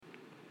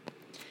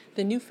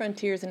The New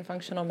Frontiers in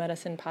Functional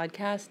Medicine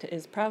podcast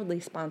is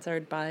proudly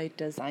sponsored by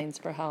Designs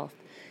for Health.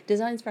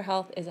 Designs for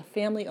Health is a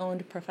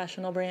family-owned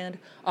professional brand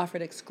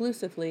offered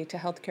exclusively to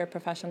healthcare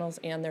professionals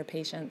and their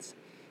patients.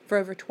 For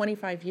over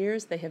 25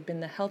 years, they have been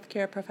the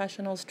healthcare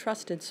professionals'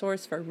 trusted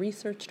source for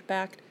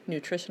research-backed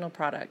nutritional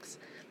products.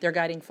 Their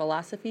guiding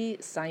philosophy,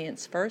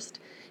 science first,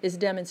 is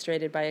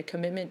demonstrated by a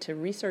commitment to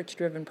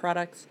research-driven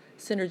products,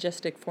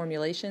 synergistic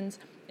formulations,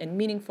 and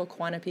meaningful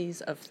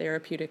quantities of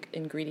therapeutic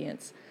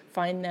ingredients.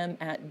 Find them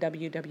at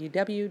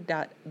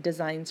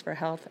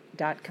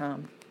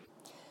www.designsforhealth.com.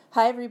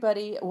 Hi,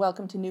 everybody.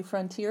 Welcome to New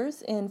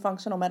Frontiers in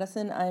Functional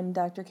Medicine. I'm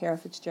Dr. Kara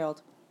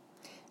Fitzgerald.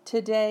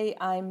 Today,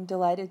 I'm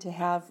delighted to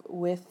have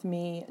with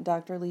me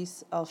Dr.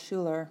 Lise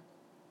Alschuler.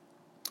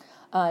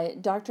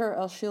 Dr.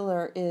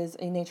 Alschuler is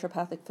a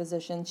naturopathic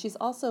physician. She's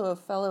also a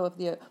fellow of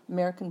the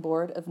American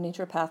Board of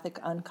Naturopathic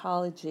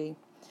Oncology.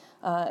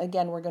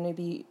 Again, we're going to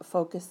be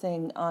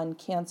focusing on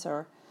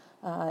cancer,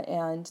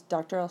 and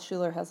Dr.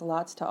 Alschuler has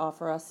lots to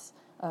offer us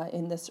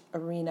in this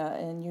arena,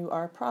 and you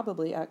are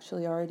probably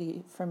actually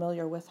already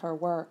familiar with her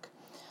work.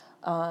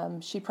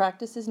 She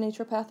practices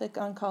naturopathic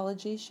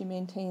oncology. She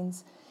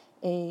maintains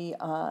a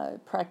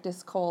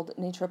practice called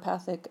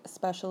Naturopathic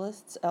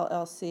Specialists,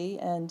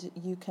 LLC, and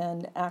you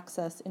can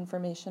access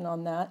information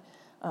on that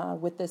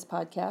with this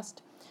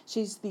podcast.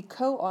 She's the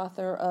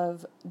co-author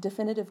of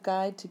Definitive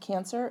Guide to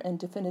Cancer and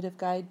Definitive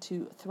Guide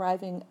to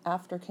Thriving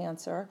After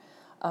Cancer.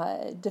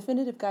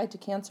 Definitive Guide to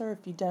Cancer,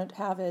 if you don't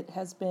have it,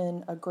 has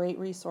been a great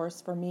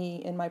resource for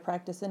me in my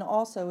practice, and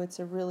also it's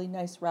a really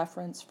nice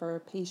reference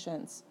for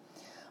patients.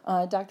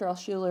 Dr.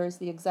 Alschuler is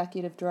the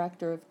executive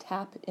director of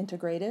TAP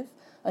Integrative,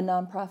 a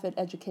nonprofit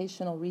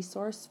educational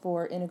resource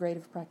for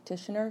integrative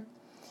practitioners.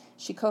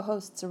 She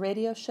co-hosts a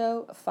radio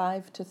show,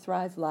 5 to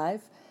Thrive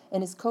Live,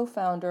 and is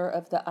co-founder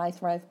of the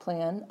iThrive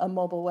Plan, a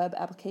mobile web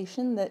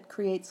application that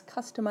creates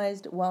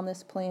customized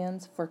wellness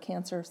plans for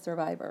cancer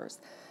survivors.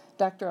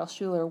 Dr.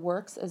 Alschuler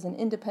works as an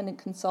independent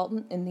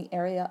consultant in the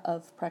area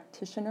of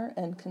practitioner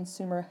and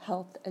consumer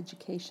health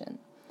education.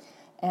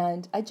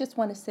 And I just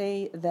want to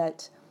say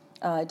that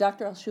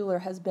Dr.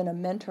 Alschuler has been a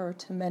mentor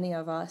to many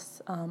of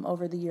us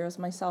over the years,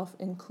 myself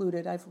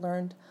included. I've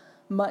learned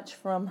much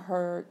from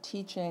her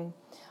teaching,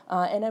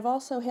 and I've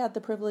also had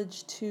the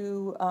privilege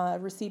to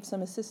receive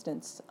some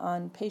assistance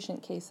on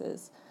patient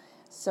cases.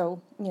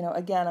 So,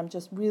 again, I'm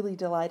just really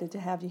delighted to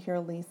have you here,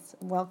 Lise.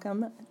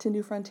 Welcome to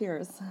New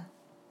Frontiers.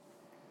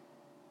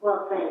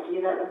 Well, thank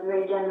you. That was a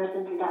very generous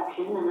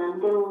introduction, and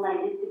I'm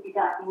delighted to be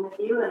talking with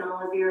you and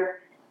all of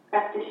your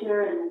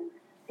practitioner and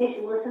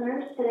patient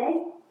listeners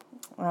today.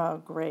 Oh,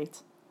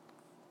 great.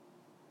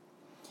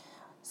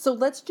 So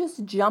let's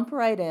just jump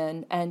right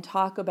in and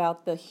talk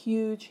about the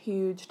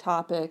huge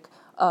topic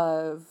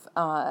of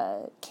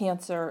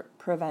cancer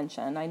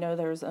prevention. I know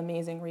there's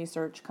amazing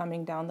research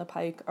coming down the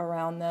pike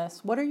around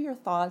this. What are your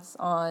thoughts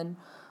on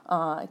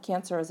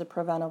cancer as a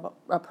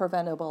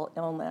preventable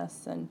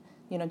illness and,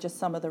 just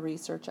some of the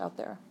research out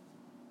there?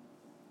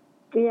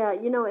 Yeah,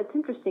 it's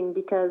interesting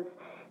because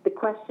the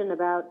question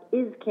about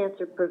is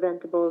cancer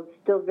preventable is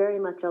still very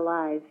much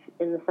alive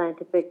in the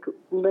scientific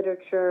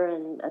literature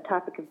and a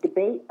topic of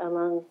debate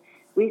among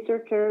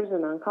researchers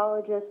and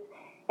oncologists.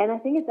 And I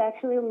think it's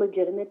actually a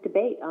legitimate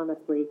debate,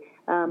 honestly.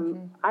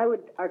 I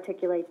would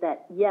articulate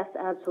that, yes,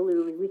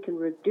 absolutely, we can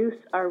reduce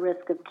our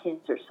risk of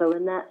cancer. So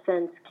in that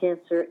sense,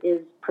 cancer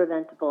is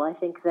preventable. I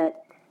think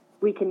that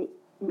we can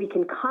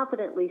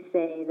confidently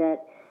say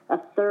that a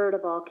third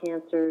of all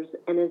cancers,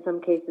 and in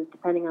some cases,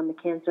 depending on the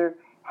cancer,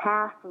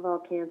 half of all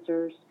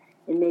cancers,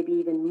 and maybe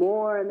even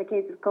more in the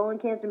case of colon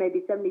cancer,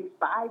 maybe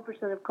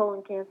 75% of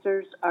colon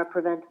cancers are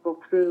preventable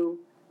through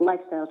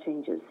lifestyle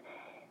changes.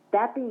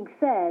 That being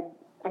said,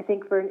 I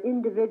think for an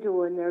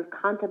individual when they're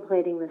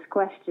contemplating this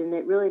question,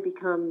 it really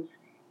becomes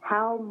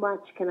how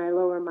much can I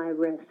lower my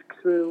risk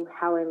through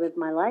how I live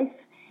my life?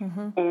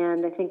 Mm-hmm.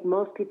 And I think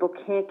most people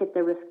can't get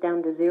their risk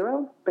down to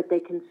zero, but they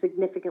can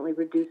significantly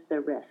reduce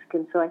their risk.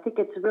 And so I think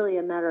it's really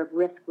a matter of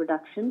risk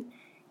reduction,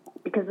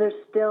 because there's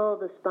still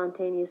the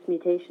spontaneous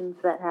mutations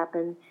that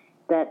happen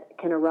that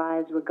can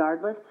arise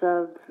regardless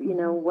of,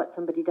 what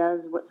somebody does,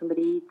 what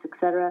somebody eats,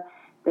 etc.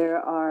 There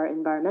are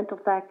environmental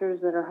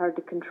factors that are hard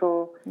to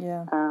control.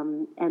 Yeah.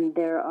 And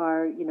there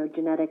are,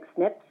 genetic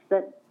SNPs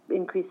that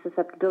increase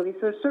susceptibility.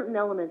 So there's certain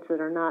elements that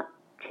are not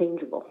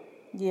changeable.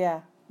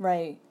 Yeah,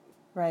 right.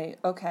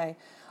 Okay.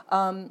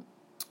 I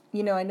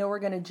know we're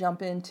going to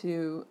jump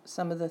into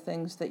some of the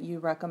things that you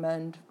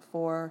recommend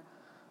for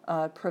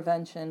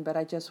prevention, but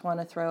I just want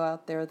to throw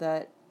out there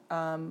that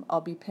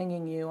I'll be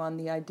pinging you on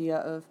the idea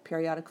of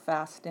periodic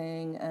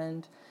fasting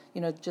and,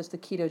 just the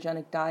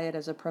ketogenic diet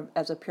as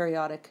a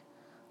periodic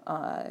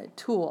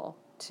tool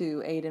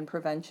to aid in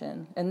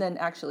prevention, and then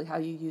actually how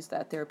you use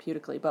that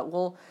therapeutically. But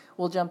we'll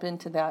jump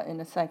into that in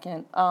a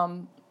second.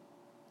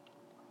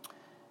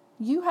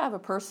 You have a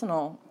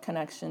personal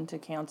connection to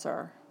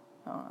cancer.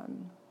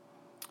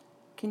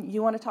 Can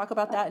you want to talk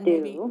about that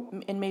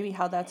and maybe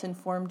how that's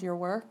informed your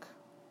work?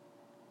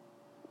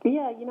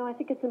 Yeah, I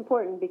think it's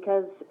important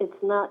because it's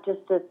not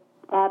just an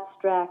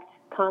abstract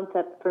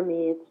concept for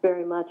me. It's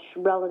very much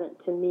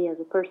relevant to me as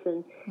a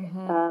person.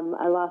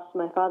 I lost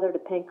my father to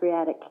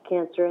pancreatic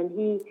cancer, and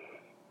he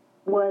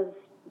was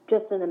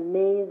just an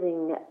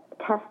amazing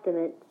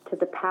testament to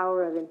the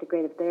power of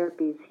integrative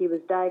therapies. He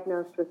was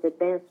diagnosed with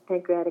advanced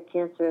pancreatic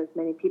cancer, as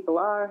many people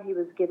are. He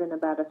was given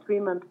about a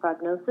 3-month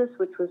prognosis,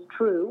 which was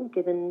true,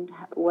 given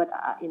what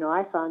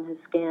I saw in his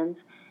scans.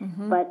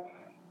 But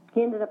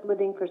he ended up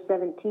living for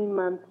 17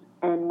 months,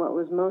 and what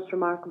was most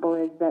remarkable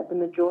is that the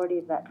majority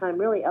of that time,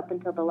 really up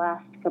until the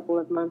last couple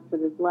of months of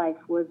his life,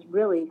 was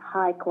really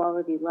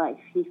high-quality life.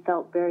 He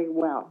felt very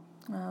well.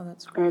 Oh,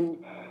 that's great. And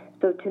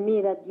so to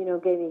me, that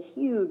gave me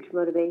huge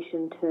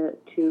motivation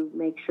to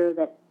make sure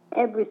that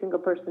every single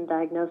person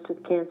diagnosed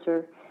with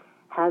cancer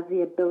has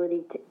the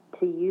ability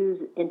to use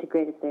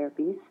integrative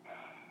therapies.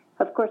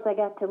 Of course, I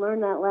got to learn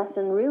that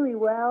lesson really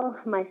well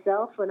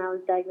myself when I was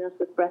diagnosed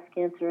with breast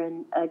cancer,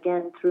 and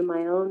again, through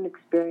my own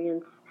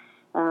experience,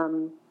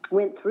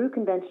 went through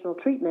conventional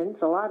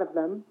treatments, a lot of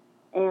them,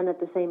 and at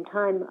the same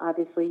time,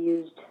 obviously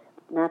used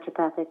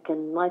naturopathic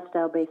and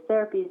lifestyle-based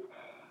therapies,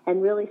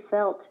 and really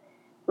felt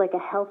like a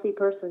healthy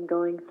person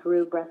going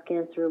through breast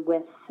cancer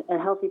with a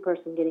healthy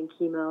person getting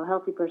chemo, a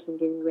healthy person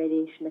getting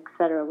radiation, et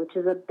cetera, which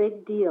is a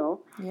big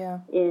deal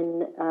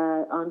in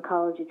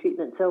oncology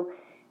treatment. So,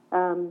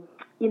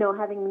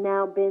 having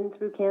now been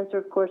through cancer,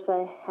 of course,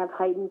 I have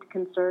heightened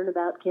concern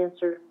about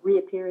cancer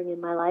reappearing in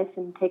my life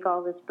and take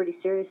all this pretty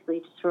seriously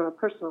just from a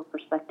personal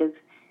perspective.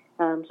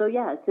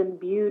 It's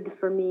imbued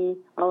for me,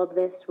 all of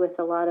this, with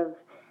a lot of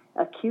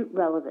acute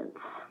relevance.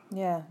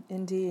 Yeah,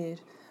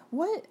 indeed.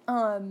 What,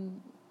 are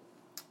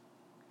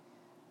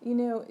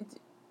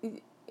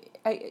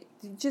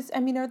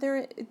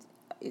there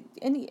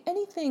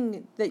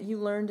anything that you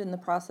learned in the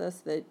process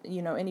that,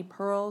 any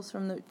pearls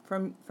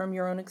from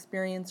your own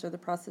experience or the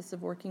process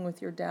of working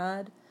with your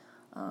dad?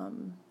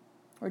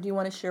 Or do you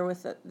want to share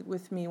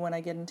with me when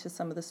I get into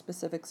some of the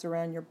specifics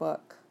around your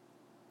book?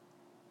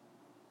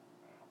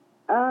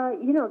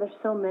 There's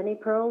so many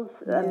pearls.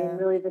 Yeah. I mean,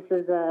 really, this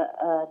is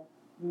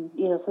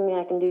something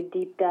I can do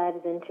deep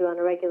dives into on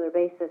a regular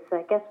basis.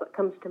 I guess what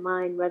comes to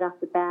mind right off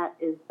the bat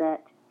is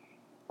that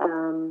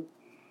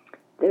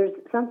there's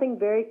something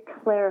very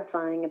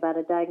clarifying about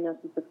a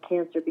diagnosis of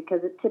cancer,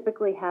 because it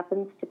typically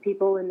happens to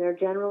people and they're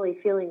generally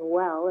feeling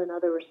well in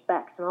other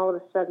respects, and all of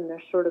a sudden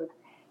they're sort of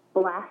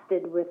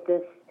blasted with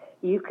this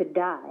 "you could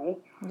die"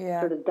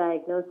 sort of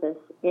diagnosis.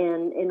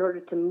 And in order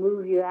to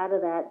move you out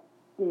of that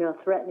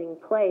threatening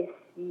place,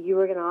 you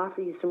were going to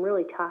offer you some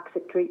really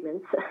toxic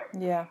treatments.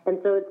 Yeah. And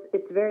so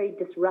it's very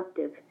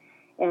disruptive.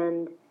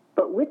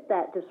 But with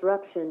that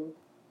disruption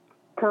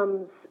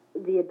comes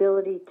the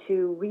ability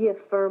to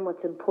reaffirm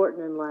what's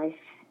important in life,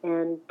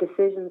 and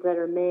decisions that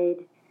are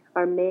made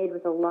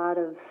with a lot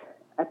of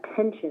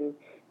attention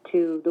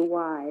to the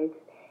whys.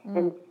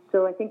 And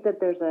so I think that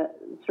there's a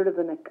sort of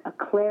a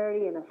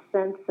clarity and a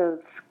sense of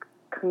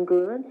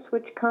congruence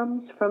which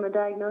comes from a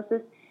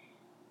diagnosis.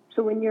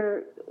 So when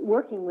you're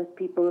working with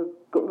people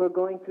who are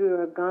going through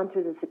or have gone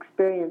through this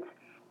experience,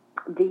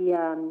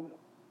 the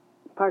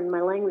pardon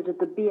my language,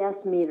 the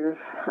BS meter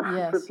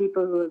for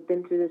people who have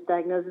been through this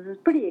diagnosis is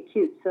pretty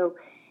acute. So,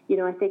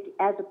 I think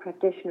as a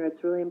practitioner,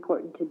 it's really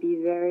important to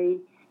be very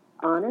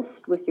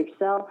honest with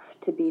yourself,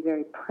 to be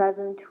very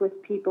present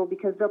with people,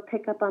 because they'll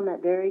pick up on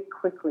that very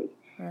quickly.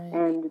 Right.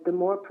 And the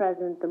more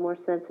present, the more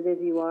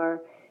sensitive you are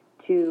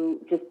to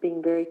just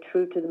being very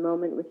true to the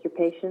moment with your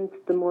patients,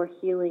 the more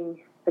healing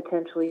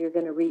potentially you're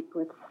going to reap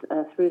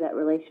through that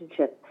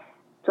relationship.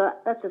 So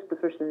that's just the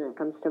first thing that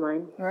comes to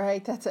mind.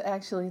 Right. That's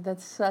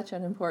such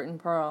an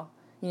important pearl.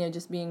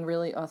 Just being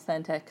really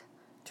authentic,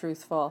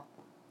 truthful.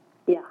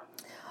 Yeah.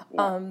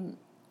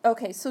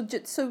 Okay. So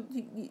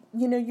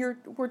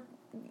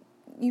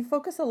you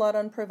focus a lot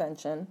on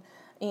prevention,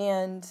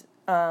 and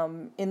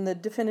in the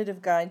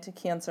Definitive Guide to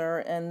Cancer,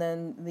 and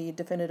then the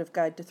Definitive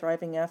Guide to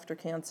Thriving After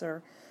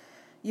Cancer,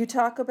 you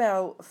talk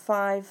about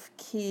 5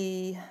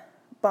 key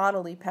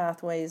bodily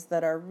pathways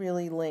that are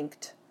really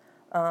linked.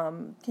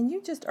 Can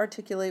you just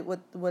articulate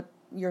what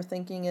your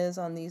thinking is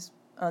on these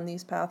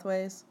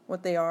pathways,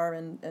 what they are,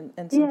 and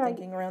some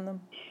thinking around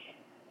them?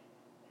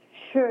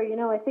 Sure.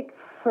 I think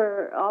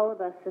for all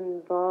of us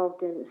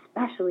involved in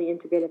especially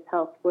integrative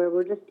health, where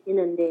we're just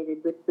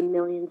inundated with the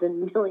millions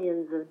and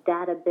millions of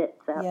data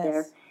bits out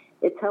there,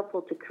 it's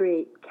helpful to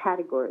create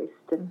categories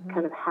to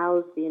kind of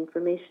house the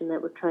information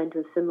that we're trying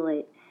to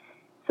assimilate.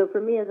 So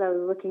for me, as I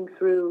was looking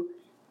through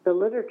the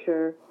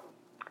literature,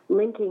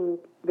 linking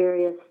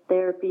various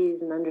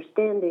therapies and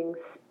understandings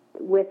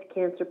with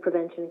cancer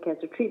prevention and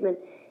cancer treatment,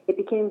 it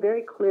became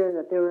very clear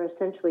that there were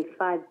essentially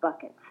 5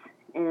 buckets,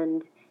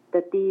 and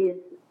that these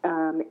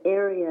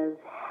areas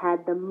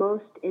had the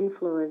most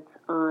influence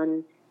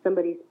on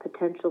somebody's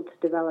potential to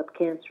develop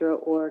cancer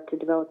or to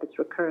develop its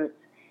recurrence.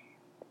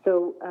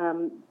 So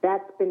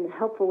that's been a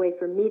helpful way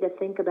for me to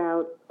think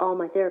about all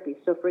my therapies.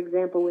 So, for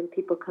example, when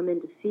people come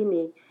in to see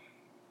me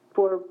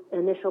for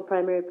initial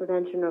primary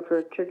prevention or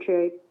for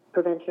tertiary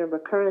prevention of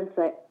recurrence,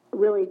 I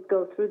really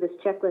go through this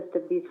checklist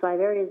of these 5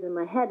 areas in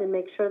my head and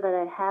make sure that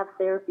I have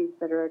therapies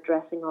that are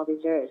addressing all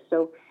these areas.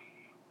 So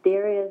The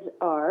areas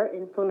are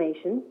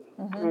inflammation,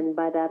 and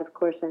by that, of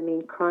course, I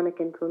mean chronic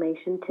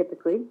inflammation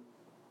typically,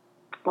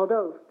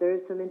 although there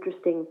is some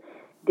interesting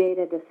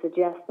data to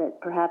suggest that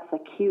perhaps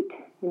acute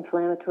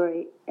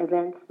inflammatory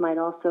events might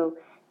also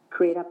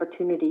create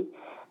opportunity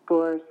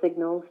for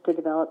signals to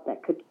develop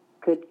that could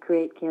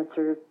create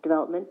cancer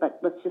development, but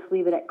let's just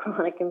leave it at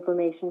chronic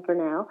inflammation for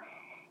now.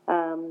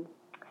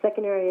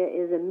 Second area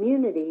is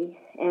immunity,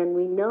 and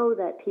we know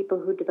that people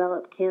who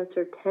develop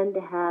cancer tend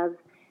to have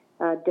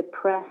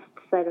depressed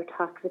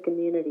cytotoxic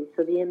immunity.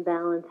 So the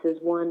imbalance is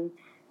one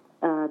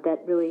that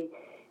really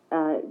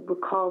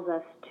calls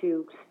us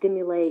to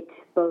stimulate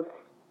both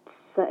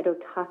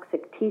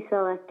cytotoxic T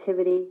cell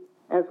activity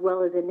as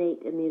well as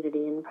innate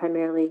immunity, and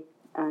primarily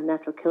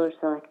natural killer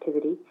cell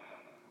activity.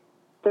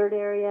 Third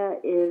area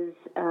is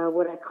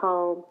what I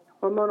call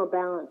hormonal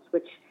balance,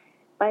 which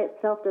by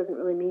itself doesn't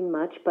really mean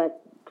much,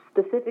 but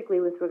specifically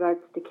with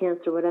regards to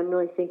cancer, what I'm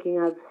really thinking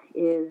of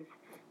is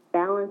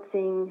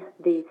balancing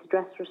the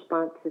stress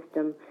response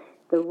system,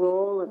 the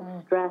role of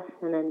stress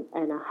and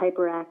a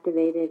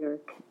hyperactivated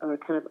or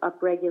kind of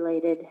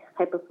upregulated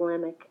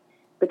hypothalamic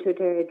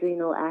pituitary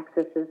adrenal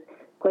axis is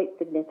quite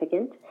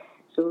significant.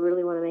 So we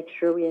really want to make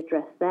sure we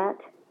address that.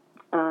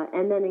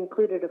 And then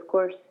included, of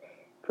course,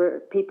 for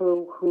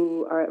people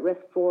who are at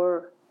risk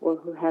for or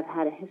who have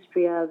had a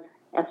history of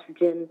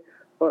estrogen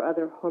or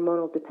other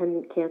hormonal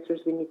dependent cancers,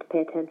 we need to pay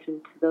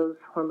attention to those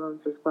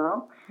hormones as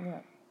well. Yeah.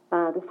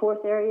 The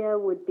fourth area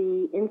would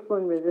be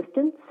insulin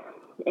resistance,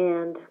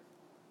 and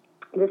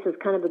this is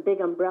kind of a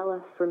big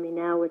umbrella for me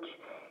now, which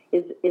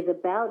is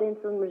about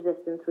insulin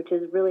resistance, which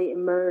has really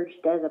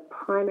emerged as a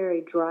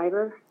primary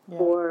driver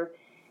for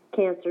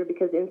cancer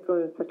because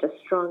insulin is such a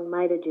strong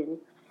mitogen.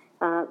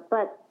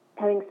 But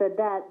having said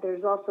that,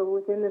 there's also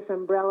within this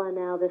umbrella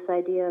now this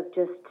idea of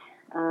just,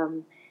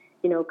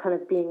 kind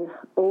of being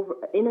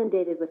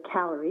inundated with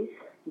calories,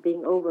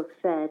 being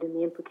overfed, and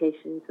the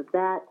implications of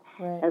that,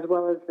 as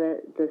well as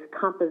the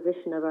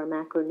composition of our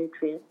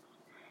macronutrients.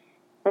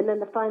 And then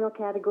the final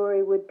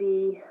category would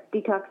be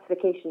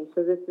detoxification.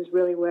 So this is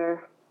really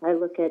where I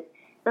look at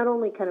not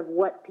only kind of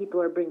what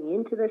people are bringing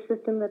into their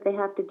system that they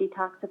have to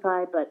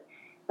detoxify, but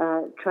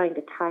trying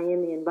to tie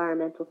in the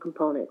environmental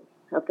component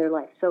of their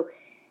life. So,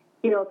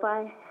 if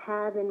I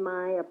have in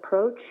my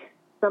approach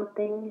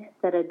something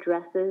that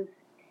addresses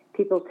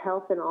people's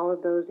health in all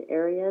of those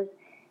areas,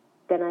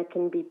 then I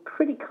can be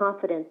pretty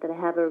confident that I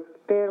have a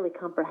fairly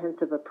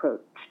comprehensive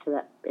approach to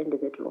that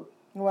individual.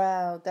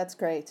 Wow, that's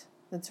great.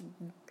 That's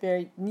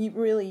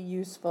really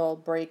useful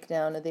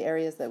breakdown of the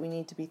areas that we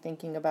need to be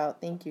thinking about.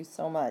 Thank you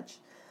so much.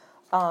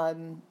 I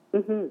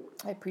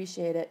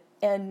appreciate it.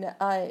 And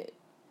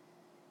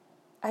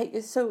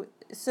so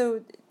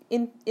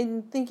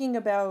in thinking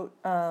about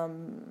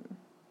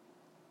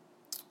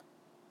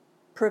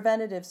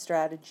preventative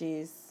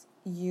strategies,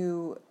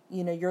 you're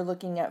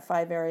looking at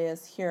 5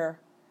 areas here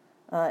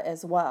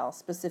as well,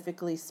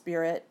 specifically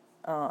spirit,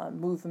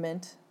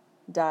 movement,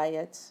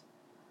 diet,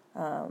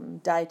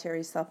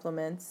 dietary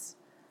supplements,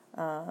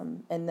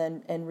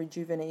 and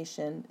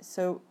rejuvenation.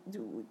 So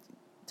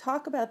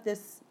talk about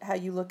this, how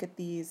you look at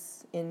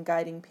these in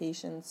guiding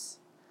patients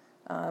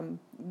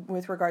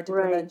with regard to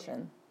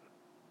prevention.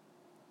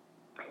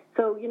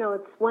 So,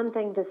 it's one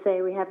thing to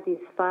say we have these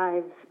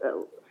 5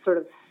 sort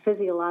of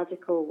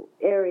physiological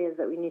areas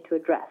that we need to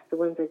address, the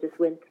ones I just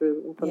went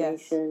through,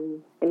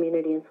 inflammation,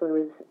 immunity, insulin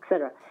resistance, et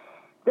cetera.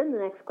 Then the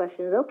next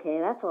question is, okay,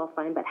 that's all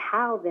fine, but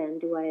how then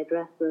do I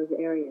address those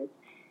areas?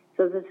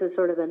 So this is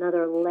sort of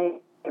another layer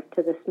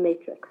to this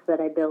matrix that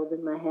I build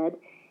in my head,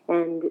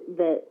 and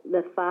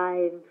the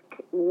 5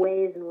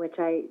 ways in which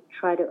I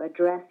try to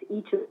address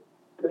each of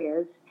the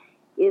areas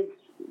is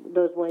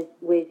those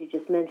ways you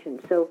just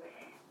mentioned. So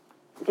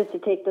just to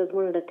take those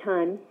one at a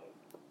time,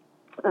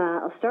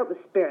 I'll start with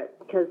spirit,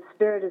 because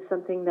spirit is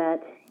something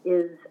that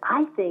is,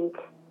 I think,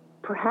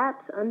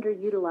 perhaps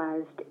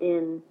underutilized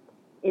in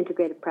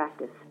integrative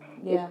practice.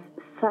 Yeah.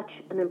 It's such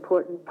an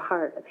important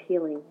part of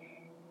healing.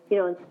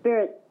 And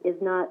spirit is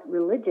not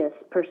religious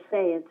per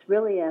se. It's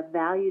really a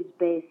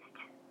values-based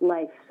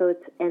life. So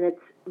it's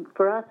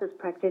for us as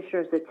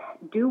practitioners, it's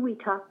do we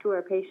talk to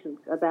our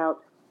patients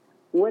about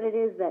what it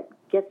is that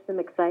gets them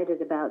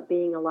excited about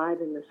being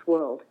alive in this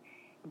world?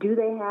 Do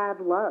they have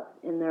love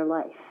in their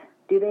life?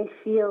 Do they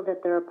feel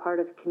that they're a part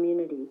of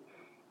community?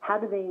 How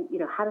do they,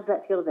 how does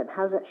that feel to them?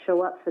 How does that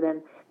show up for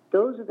them?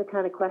 Those are the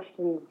kind of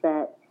questions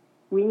that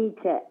we need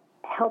to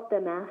help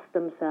them ask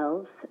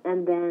themselves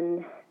and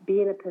then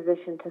be in a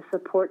position to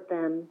support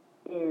them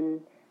in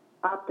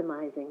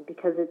optimizing,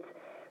 because it's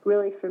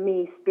really, for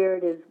me,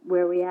 spirit is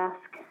where we ask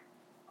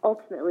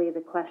ultimately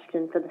the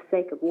question, for the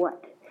sake of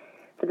what?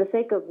 For the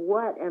sake of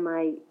what am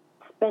I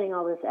spending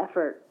all this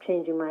effort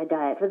changing my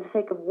diet? For the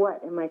sake of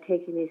what am I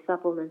taking these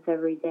supplements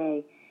every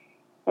day?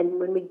 And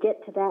when we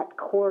get to that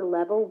core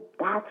level,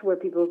 that's where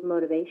people's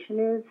motivation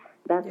is.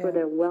 That's where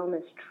their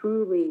wellness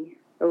truly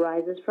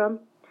arises from.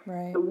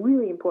 Right. A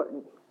really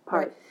important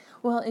part. Right.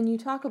 Well, and you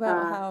talk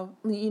about how,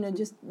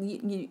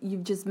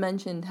 you've just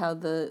mentioned how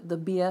the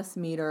BS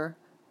meter,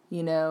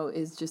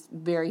 is just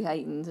very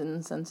heightened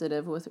and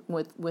sensitive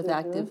with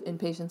active in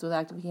patients with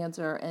active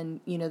cancer,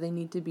 and they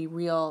need to be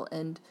real.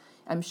 And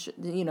I'm sure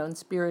and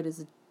Spirit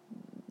is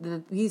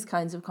these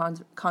kinds of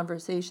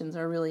conversations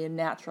are really a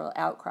natural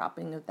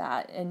outcropping of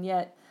that. And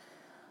yet,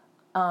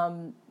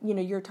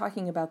 you're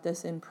talking about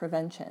this in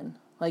prevention,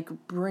 like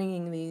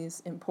bringing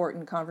these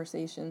important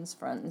conversations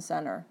front and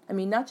center. I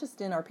mean, not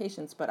just in our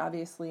patients, but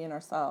obviously in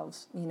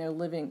ourselves.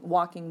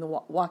 Walking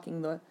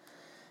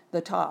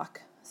the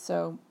talk.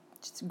 So,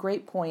 it's a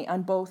great point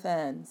on both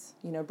ends.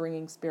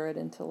 Bringing Spirit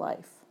into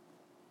life.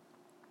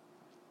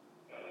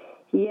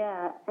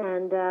 Yeah,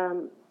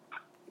 and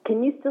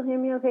can you still hear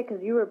me okay?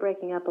 Because you were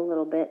breaking up a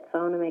little bit, so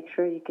I want to make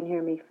sure you can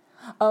hear me.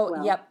 Oh,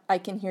 well. Yep, I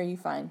can hear you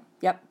fine.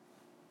 Yep.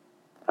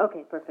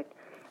 Okay, perfect.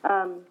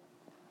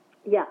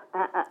 Yeah,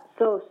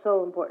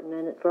 so important,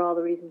 and for all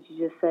the reasons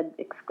you just said,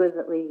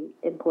 exquisitely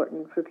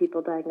important for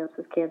people diagnosed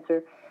with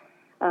cancer.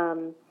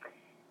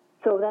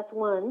 So that's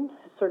one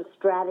sort of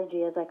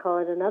strategy, as I call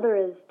it. Another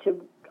is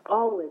to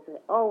always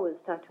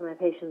talk to my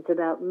patients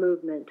about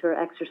movement or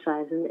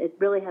exercise, and it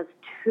really has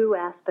two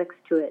aspects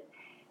to it.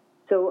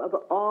 So of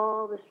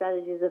all the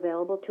strategies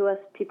available to us,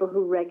 people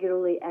who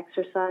regularly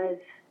exercise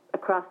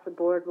across the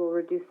board will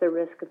reduce their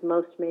risk of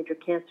most major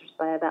cancers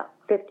by about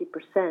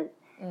 50%.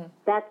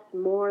 That's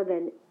more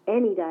than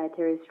any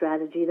dietary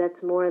strategy.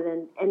 That's more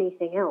than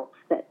anything else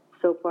that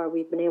so far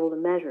we've been able to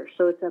measure.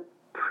 So it's a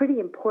pretty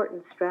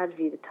important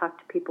strategy to talk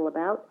to people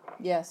about.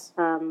 Yes.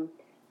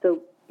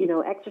 So,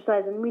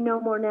 exercise, and we know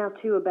more now,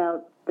 too,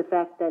 about the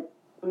fact that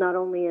not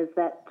only is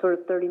that sort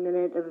of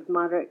 30-minute of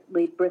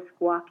moderately brisk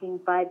walking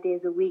 5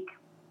 days a week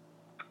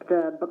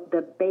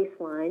the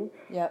baseline,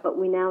 but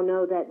we now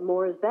know that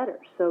more is better.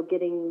 So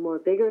getting more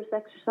vigorous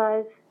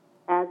exercise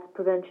adds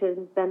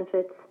prevention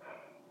benefits.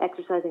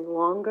 Exercising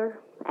longer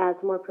adds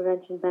more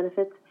prevention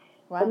benefits.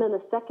 Wow. And then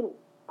the second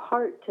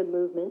part to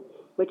movement,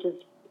 which is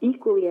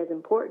equally as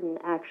important,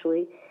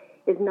 actually,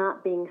 is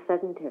not being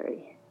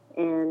sedentary.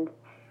 And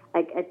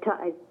I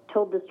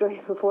told this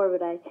story before,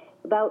 but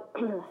about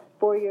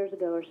 4 years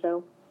ago or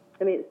so,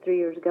 it was 3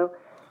 years ago,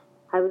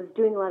 I was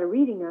doing a lot of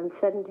reading on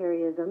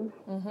sedentarism,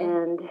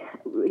 and,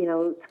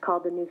 it's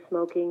called The New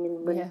Smoking,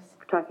 and when we're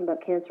talking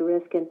about cancer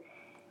risk, and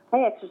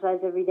I exercise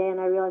every day, and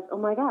I realized, oh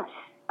my gosh,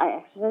 I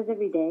exercise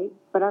every day,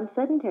 but I'm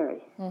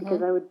sedentary,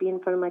 because I would be in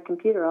front of my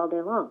computer all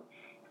day long,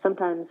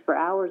 sometimes for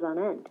hours on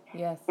end.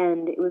 Yes.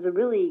 And it was a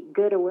really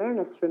good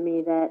awareness for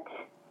me that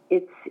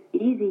it's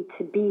easy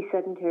to be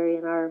sedentary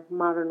in our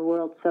modern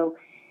world. So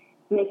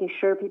making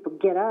sure people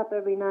get up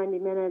every 90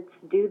 minutes,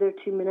 do their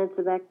 2 minutes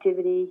of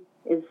activity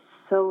is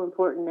so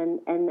important,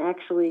 and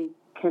actually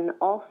can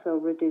also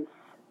reduce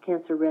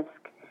cancer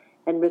risk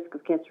and risk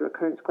of cancer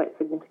recurrence quite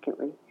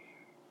significantly.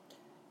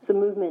 So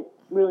movement,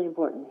 really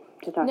important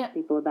to talk to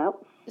people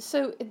about.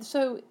 So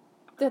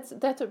that's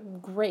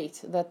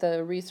great that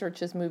the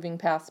research is moving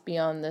past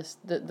beyond this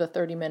the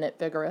 30-minute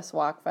vigorous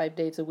walk 5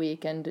 days a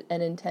week, and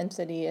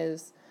intensity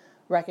is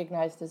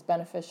recognized as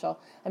beneficial.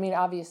 I mean,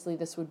 obviously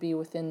this would be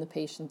within the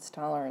patient's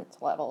tolerance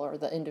level or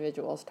the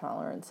individual's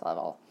tolerance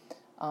level.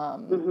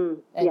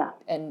 And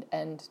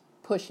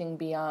pushing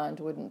beyond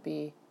wouldn't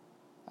be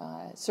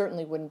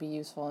certainly wouldn't be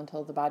useful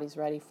until the body's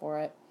ready for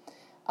it.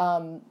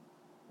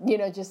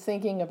 Just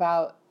thinking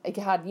about,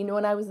 God,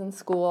 when I was in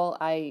school,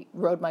 I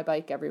rode my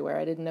bike everywhere.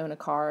 I didn't own a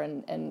car,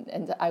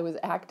 and I was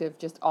active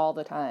just all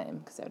the time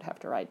because I would have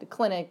to ride to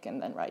clinic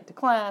and then ride to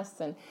class.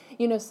 And,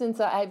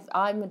 since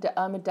I'm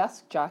a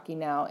desk jockey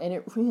now, and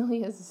it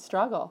really is a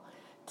struggle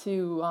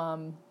to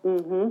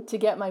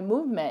get my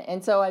movement.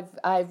 And so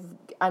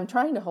I'm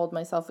trying to hold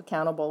myself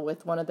accountable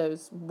with one of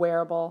those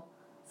wearable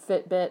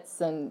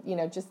Fitbits and,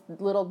 just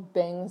little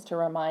bings to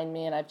remind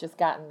me. And I've just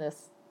gotten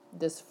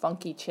this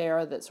funky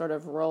chair that sort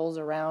of rolls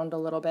around a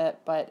little bit,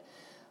 but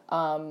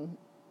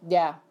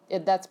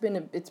it's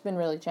been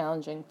really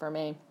challenging for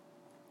me.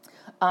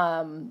 But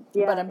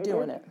I'm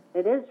doing it.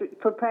 It is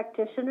for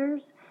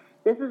practitioners.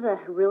 This is a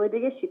really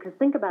big issue because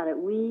think about it.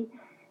 We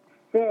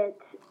sit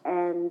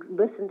and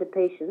listen to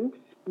patients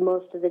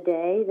most of the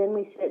day. Then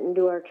we sit and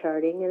do our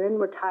charting, and then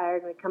we're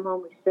tired. And we come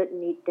home, we sit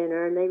and eat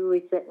dinner, and maybe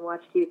we sit and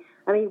watch TV.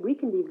 I mean, we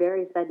can be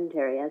very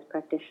sedentary as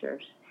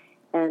practitioners,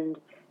 and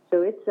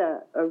so it's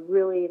a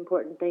really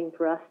important thing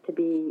for us to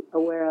be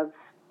aware of,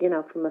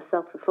 from a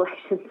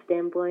self-reflection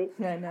standpoint.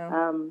 I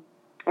know.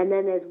 And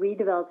then as we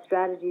develop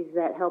strategies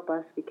that help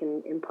us, we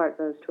can impart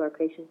those to our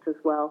patients as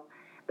well.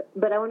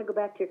 But I want to go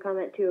back to your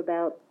comment, too,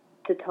 about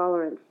to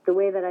tolerance. The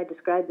way that I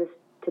describe this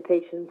to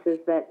patients is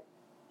that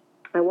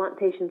I want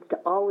patients to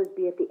always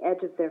be at the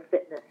edge of their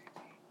fitness.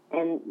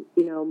 And,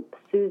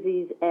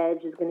 Susie's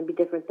edge is going to be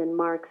different than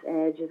Mark's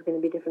edge, is going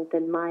to be different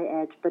than my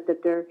edge, but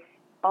that they're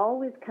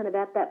always kind of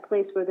at that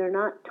place where they're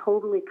not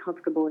totally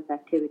comfortable with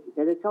activity,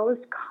 that it's always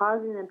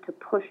causing them to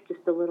push just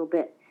a little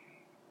bit.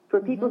 For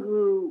people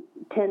who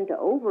tend to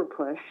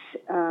over-push,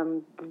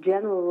 the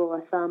general rule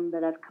of thumb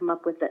that I've come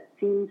up with that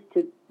seems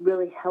to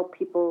really help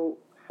people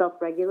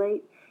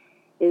self-regulate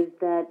is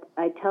that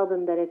I tell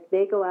them that if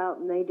they go out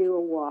and they do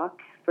a walk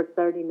for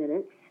 30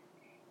 minutes,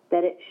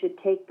 that it should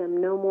take them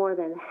no more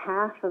than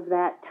half of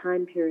that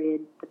time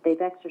period that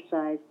they've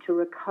exercised to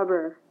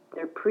recover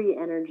their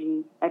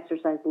pre-energy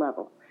exercise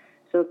level.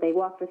 So if they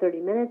walk for 30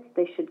 minutes,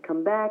 they should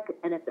come back,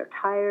 and if they're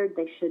tired,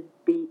 they should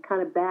be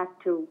kind of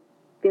back to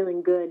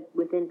feeling good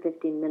within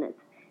 15 minutes.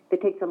 If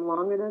it takes them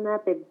longer than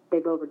that,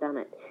 they've overdone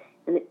it.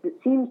 And it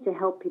seems to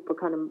help people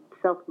kind of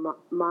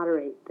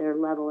self-moderate their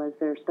level as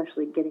they're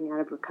especially getting out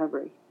of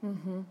recovery.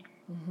 Mm-hmm.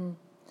 Mm-hmm.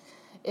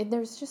 And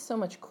there's just so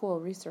much cool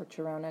research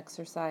around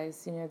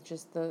exercise,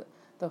 just the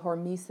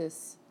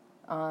hormesis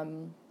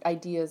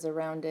ideas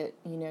around it,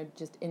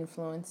 just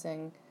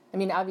influencing. I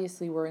mean,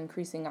 obviously we're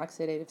increasing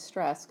oxidative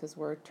stress because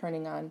we're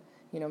turning on,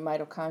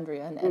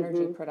 mitochondria and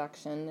energy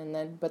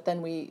production, but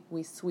then we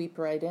sweep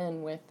right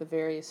in with the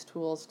various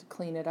tools to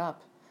clean it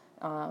up.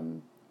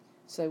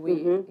 So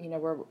we're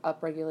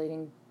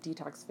upregulating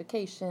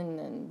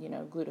detoxification and,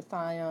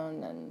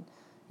 glutathione and,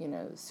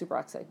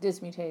 superoxide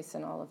dismutase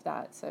and all of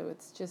that. So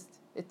it's just,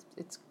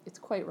 it's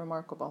quite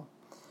remarkable.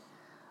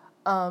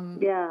 I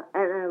love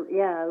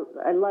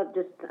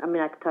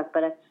I could talk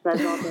about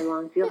exercise all day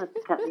long, so you'll have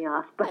to cut me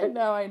off. But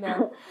I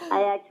know.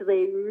 I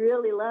actually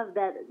really love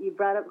that you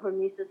brought up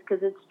hormesis,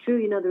 because it's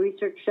true, the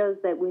research shows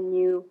that when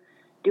you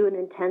do an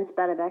intense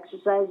bout of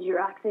exercise, your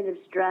oxidative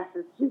stress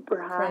is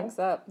super high. Cranks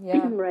up,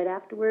 yeah. Right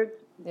afterwards.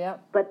 Yeah.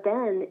 But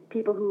then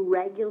people who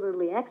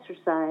regularly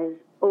exercise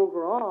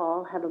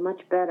overall have a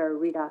much better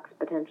redox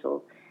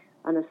potential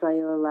on a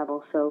cellular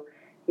level. So,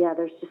 yeah,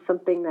 there's just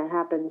something that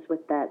happens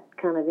with that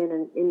kind of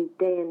in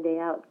day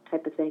out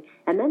type of thing.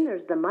 And then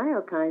there's the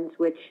myokines,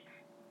 which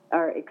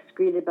are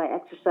excreted by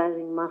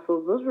exercising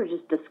muscles. Those were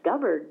just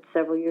discovered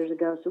several years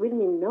ago, so we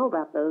didn't even know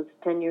about those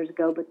 10 years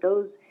ago, but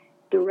those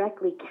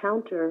directly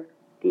counter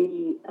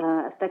the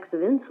effects of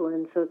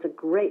insulin. So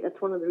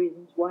that's one of the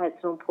reasons why it's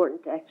so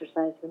important to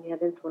exercise when you have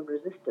insulin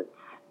resistance.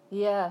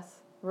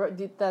 Yes,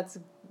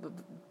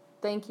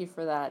 thank you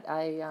for that.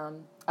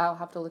 I'll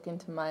have to look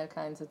into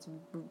myokines. It's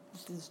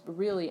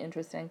really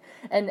interesting.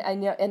 And I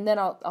know, and then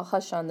I'll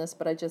hush on this,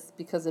 but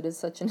because it is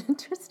such an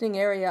interesting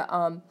area,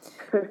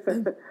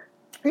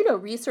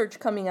 research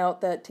coming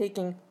out that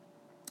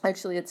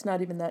actually it's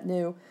not even that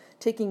new,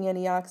 taking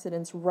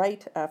antioxidants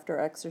right after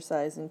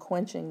exercise and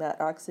quenching that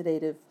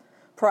oxidative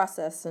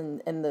process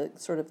and the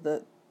sort of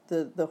the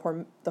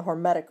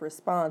hormetic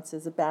response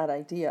is a bad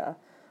idea.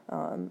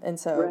 And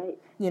so, right.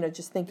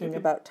 Just thinking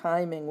about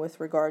timing with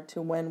regard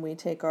to when we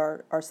take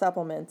our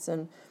supplements,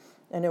 and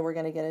I know we're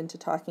going to get into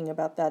talking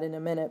about that in a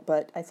minute,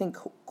 but I think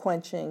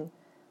quenching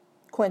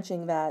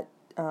that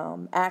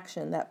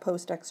action, that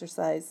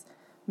post-exercise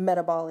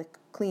metabolic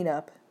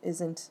cleanup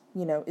isn't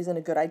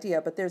a good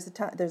idea, but there's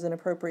an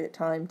appropriate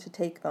time to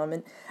take them.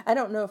 And I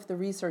don't know if the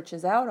research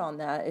is out on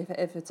that,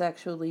 if it's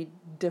actually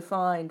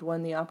defined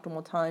when the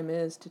optimal time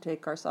is to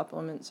take our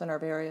supplements and our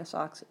various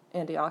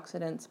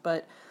antioxidants,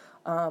 but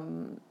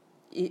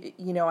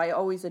I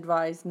always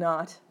advise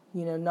not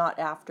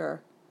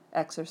after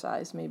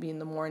exercise, maybe in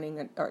the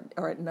morning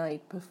or at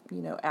night,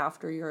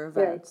 after your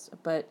events.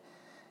 Right. But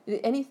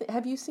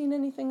have you seen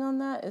anything on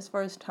that as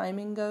far as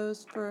timing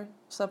goes for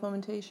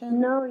supplementation?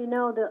 No,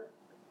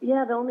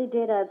 the only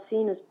data I've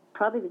seen is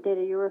probably the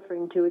data you're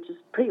referring to, which is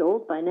pretty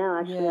old by now,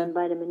 actually, on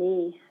vitamin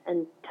E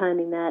and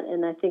timing that.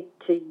 And I think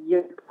to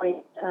your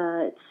point,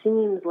 it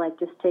seems like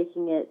just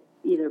taking it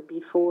either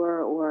before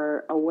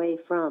or away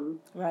from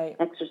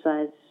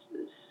exercise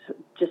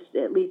just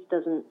at least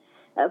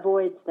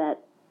avoids that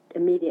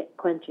immediate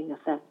quenching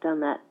effect on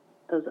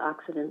those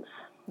oxidants.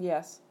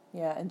 Yes.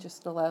 Yeah, and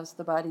just allows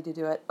the body to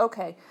do it.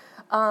 Okay.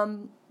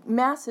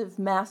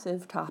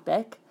 Massive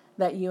topic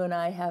that you and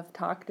I have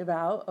talked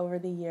about over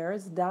the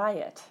years,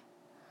 diet.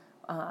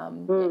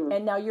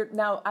 And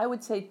now I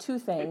would say two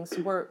things.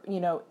 We're,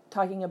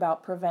 talking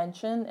about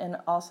prevention, and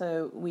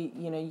also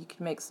you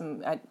can make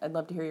some, I'd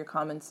love to hear your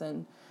comments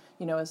and,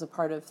 as a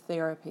part of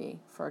therapy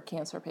for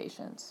cancer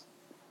patients.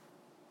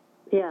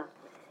 Yeah.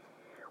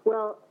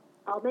 Well,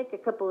 I'll make a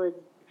couple of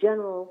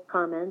general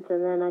comments,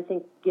 and then I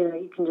think,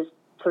 you can just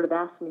sort of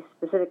ask me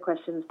specific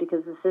questions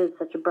because this is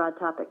such a broad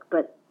topic.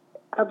 But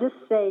I'll just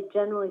say,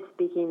 generally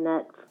speaking,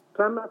 that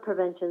from a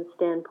prevention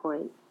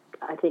standpoint,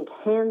 I think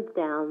hands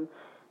down,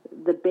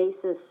 the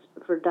basis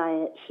for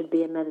diet should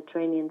be a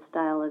Mediterranean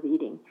style of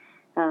eating.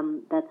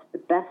 That's the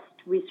best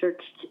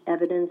researched,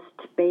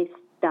 evidence-based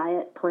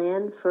diet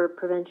plan for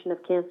prevention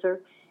of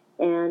cancer,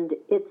 and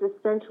it's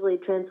essentially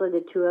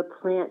translated to a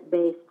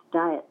plant-based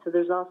diet. So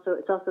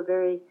it's also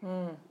very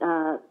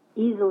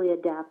easily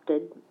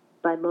adapted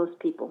by most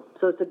people.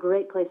 So it's a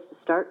great place to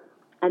start.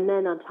 And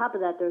then on top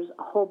of that, there's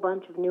a whole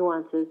bunch of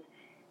nuances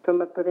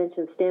from a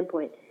prevention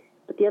standpoint.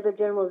 But the other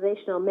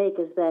generalization I'll make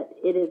is that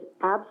it is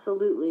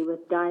absolutely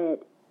with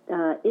diet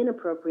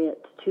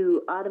inappropriate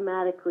to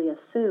automatically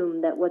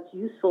assume that what's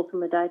useful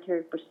from a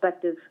dietary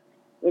perspective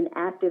in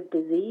active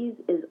disease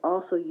is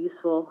also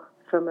useful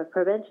from a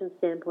prevention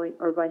standpoint,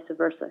 or vice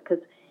versa. Because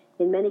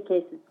in many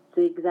cases, it's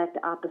the exact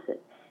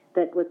opposite,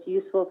 that what's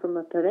useful from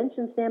a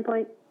prevention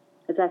standpoint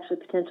is actually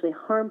potentially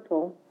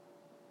harmful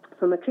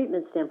from a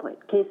treatment standpoint.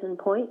 Case in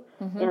point,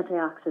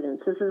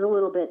 antioxidants. This is a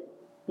little bit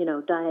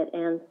diet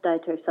and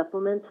dietary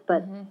supplements,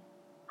 but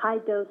high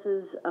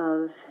doses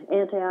of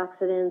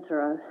antioxidants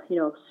or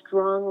a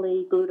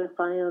strongly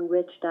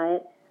glutathione-rich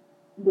diet,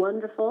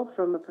 wonderful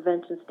from a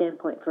prevention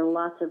standpoint for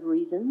lots of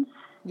reasons.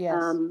 Yes.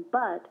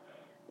 But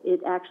it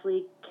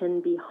actually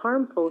can be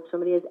harmful if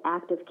somebody has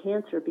active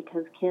cancer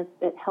because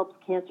it helps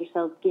cancer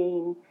cells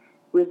gain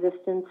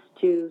resistance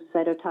to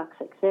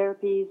cytotoxic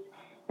therapies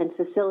and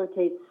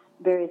facilitates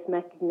various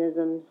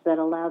mechanisms that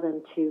allow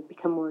them to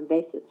become more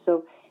invasive.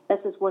 So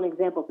that's just one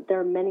example, but there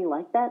are many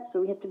like that.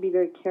 So we have to be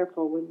very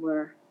careful when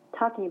we're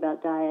talking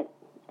about diet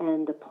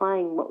and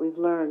applying what we've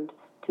learned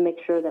to make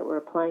sure that we're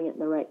applying it in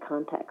the right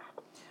context.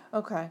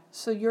 Okay,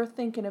 so you're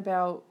thinking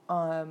about,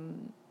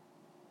 and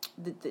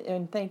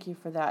thank you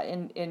for that.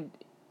 And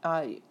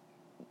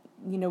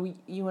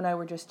you and I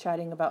were just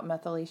chatting about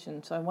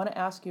methylation, so I want to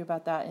ask you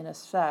about that in a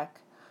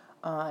sec,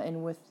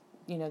 and with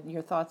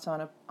your thoughts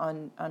on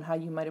how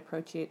you might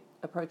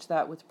approach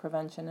that with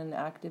prevention and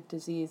active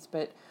disease.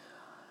 But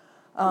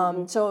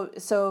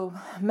so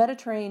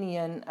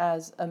Mediterranean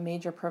as a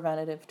major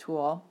preventative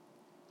tool,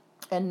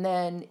 and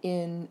then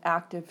in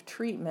active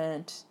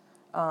treatment.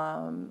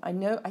 I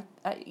know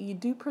you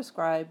do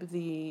prescribe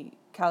the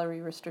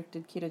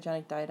calorie-restricted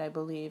ketogenic diet, I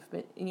believe,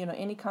 but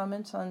any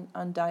comments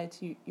on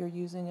diets you're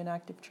using in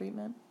active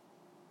treatment?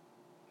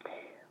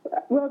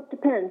 Well, it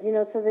depends.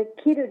 So the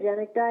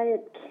ketogenic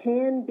diet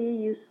can be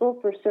useful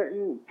for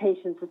certain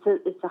patients.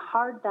 It's a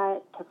hard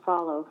diet to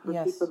follow for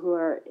Yes. people who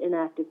are in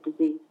active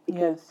disease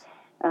because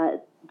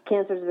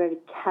cancer is a very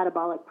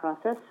catabolic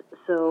process.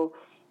 So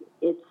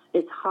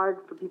it's hard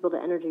for people to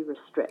energy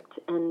restrict.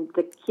 And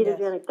the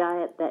ketogenic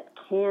diet that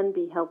can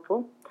be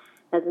helpful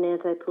as an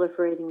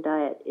anti-proliferating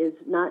diet is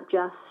not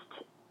just,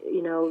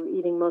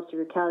 eating most of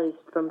your calories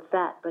from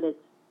fat, but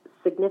it's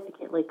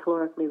significantly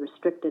calorically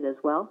restricted as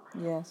well.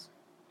 Yes.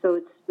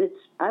 So it's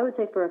I would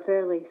say for a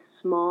fairly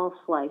small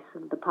slice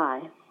of the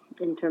pie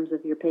in terms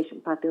of your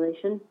patient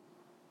population.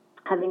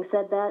 Having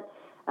said that,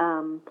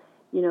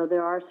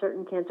 there are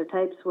certain cancer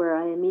types where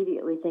I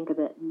immediately think of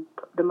it.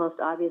 The most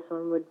obvious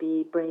one would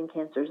be brain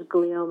cancers,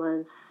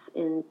 gliomas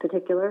in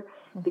particular,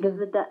 because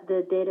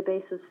the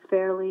database is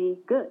fairly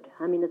good.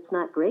 I mean, it's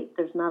not great.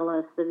 There's not a lot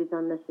of studies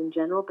on this in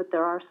general, but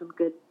there are some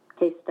good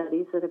case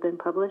studies that have been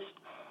published.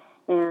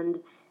 And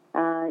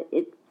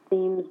it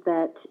seems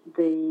that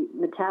the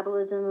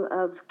metabolism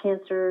of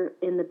cancer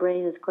in the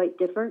brain is quite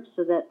different,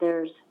 so that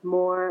there's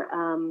more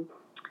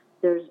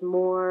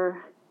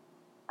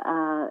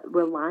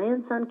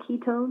reliance on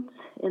ketones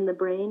in the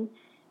brain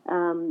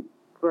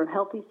for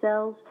healthy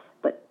cells,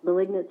 but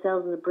malignant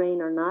cells in the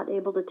brain are not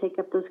able to take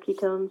up those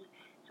ketones,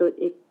 so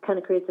it kind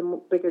of creates a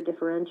bigger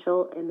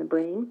differential in the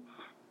brain.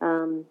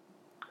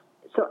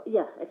 So,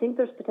 yeah, I think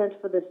there's potential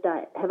for this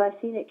diet. Have I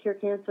seen it cure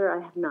cancer? I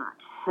have not.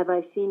 Have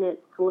I seen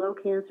it slow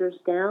cancers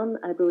down?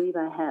 I believe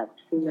I have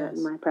seen that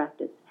in my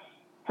practice.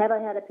 Have I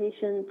had a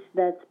patient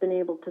that's been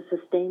able to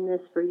sustain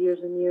this for years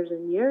and years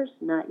and years?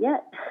 Not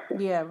yet.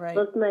 Yeah, right.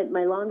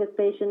 My longest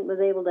patient was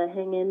able to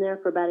hang in there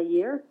for about a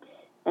year,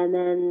 and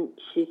then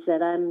she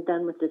said, I'm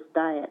done with this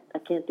diet. I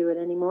can't do it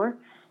anymore.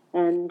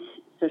 And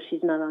so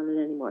she's not on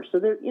it anymore. So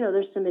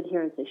there's some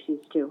adherence issues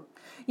too.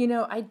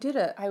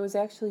 I was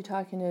actually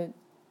talking to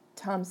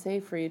Tom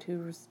Seyfried,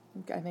 who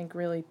I think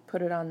really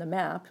put it on the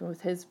map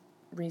with his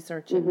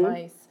research in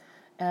mice,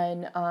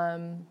 and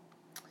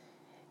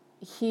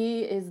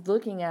he is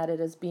looking at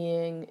it as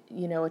being,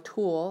 a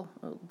tool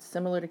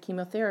similar to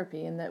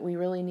chemotherapy, and that we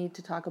really need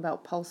to talk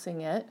about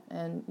pulsing it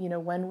and,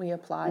 when we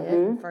apply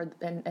it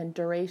and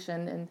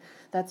duration, and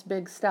that's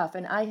big stuff.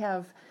 And I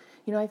have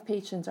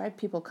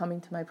people coming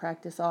to my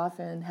practice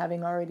often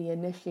having already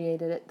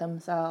initiated it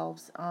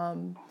themselves.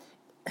 And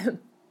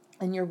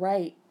you're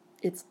right,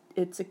 it's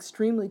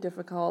extremely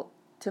difficult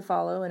to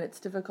follow, and it's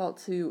difficult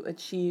to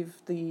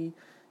achieve the,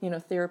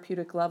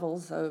 therapeutic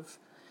levels of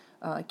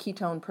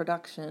ketone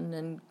production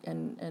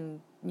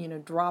and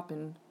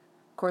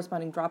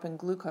corresponding drop in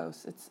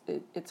glucose.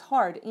 It's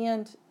hard,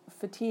 and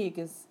fatigue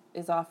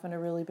is often a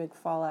really big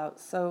fallout.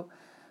 So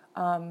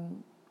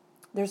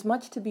there's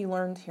much to be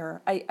learned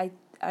here. I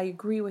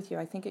agree with you.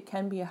 I think it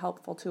can be a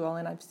helpful tool,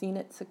 and I've seen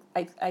it.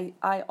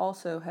 I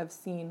also have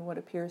seen what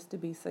appears to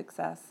be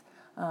success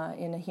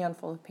in a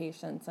handful of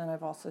patients, and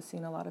I've also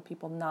seen a lot of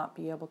people not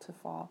be able to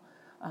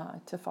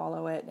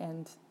follow it,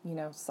 and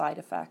side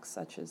effects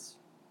such as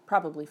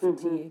probably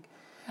fatigue.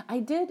 I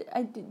did.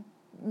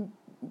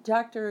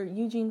 Dr.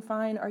 Eugene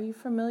Fine, are you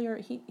familiar?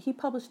 He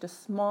published a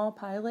small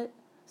pilot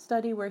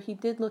study where he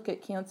did look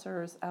at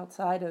cancers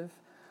outside of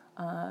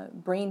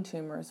brain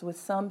tumors with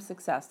some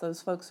success.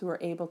 Those folks who were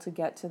able to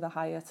get to the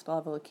highest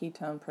level of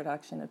ketone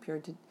production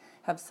appeared to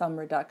have some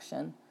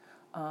reduction.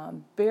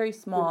 Very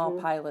small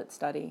pilot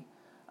study.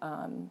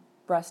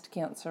 Breast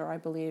cancer, I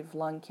believe,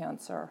 lung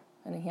cancer,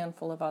 and a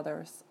handful of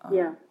others.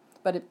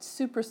 But it's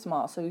super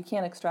small, so we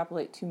can't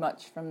extrapolate too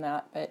much from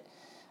that. But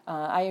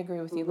I agree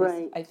with you.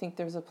 Right. I think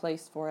there's a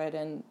place for it,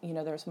 and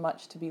there's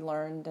much to be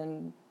learned,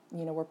 and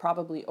we're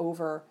probably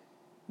over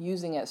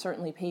using it.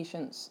 Certainly,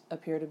 patients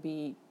appear to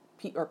be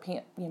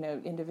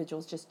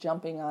individuals just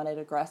jumping on it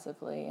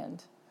aggressively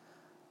and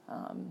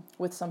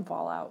with some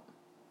fallout.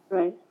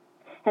 Right.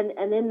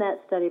 And in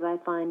that study, I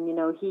find, it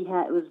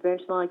was very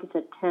small, like you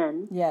said,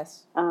 10.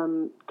 Yes.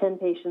 10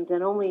 patients,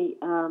 and only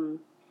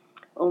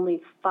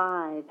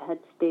 5 had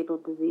stable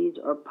disease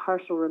or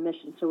partial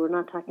remission. So we're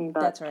not talking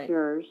about That's right.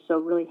 cures. So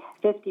really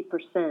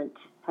 50%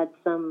 had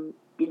some,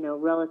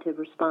 relative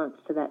response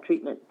to that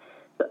treatment.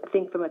 So I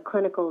think from a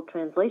clinical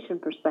translation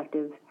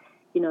perspective,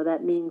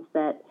 that means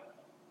that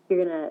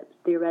you're going to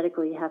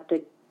theoretically have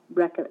to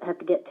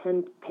get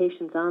 10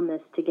 patients on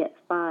this to get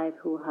 5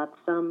 who will have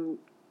some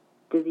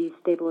disease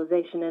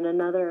stabilization. And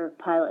another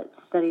pilot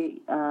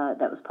study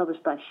that was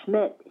published by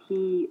Schmidt,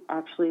 he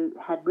actually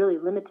had really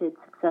limited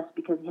success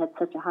because he had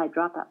such a high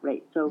dropout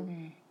rate. So,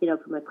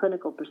 from a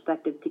clinical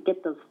perspective, to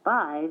get those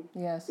 5,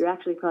 yes, you're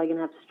actually probably going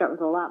to have to start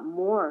with a lot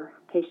more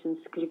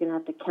patients because you're going to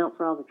have to count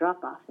for all the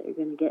drop-offs that you're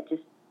going to get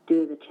just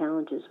due to the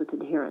challenges with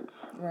adherence.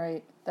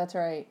 Right, that's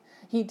right.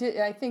 He did.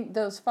 I think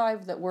those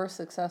 5 that were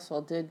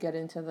successful did get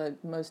into the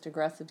most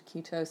aggressive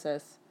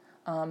ketosis,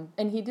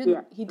 and he didn't.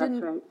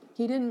 Right.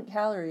 He didn't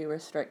calorie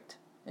restrict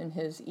in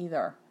his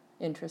either.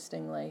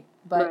 Interestingly,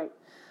 but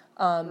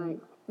right.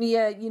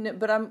 yeah,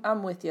 but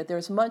I'm with you.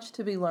 There's much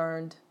to be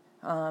learned,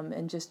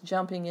 and just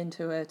jumping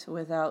into it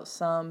without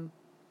some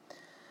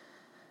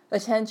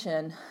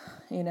attention,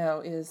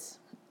 is,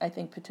 I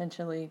think,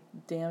 potentially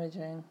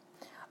damaging.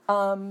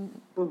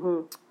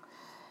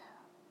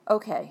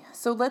 Okay,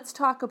 so let's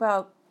talk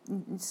about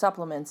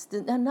supplements.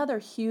 Another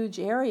huge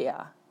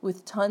area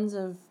with tons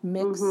of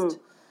mixed,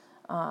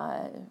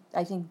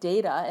 I think,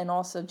 data and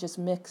also just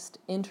mixed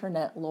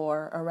internet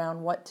lore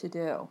around what to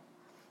do.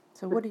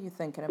 So what are you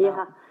thinking about?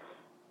 Yeah.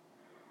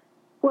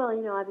 Well,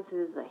 obviously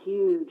this is a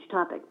huge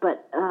topic,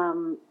 but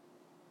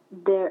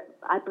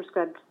I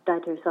prescribe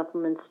dietary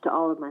supplements to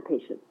all of my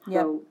patients.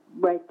 Yep. So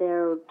right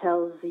there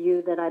tells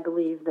you that I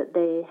believe that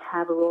they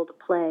have a role to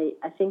play.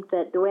 I think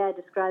that the way I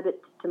describe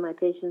it to my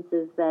patients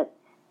is that,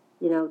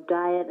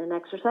 diet and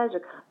exercise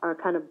are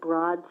kind of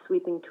broad,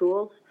 sweeping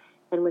tools.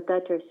 And with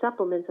dietary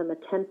supplements, I'm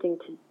attempting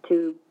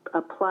to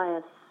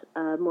apply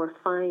a more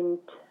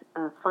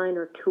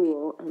finer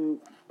tool and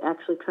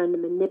actually trying to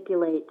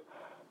manipulate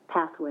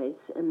pathways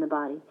in the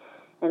body.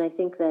 And I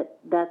think that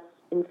that's,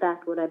 in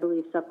fact, what I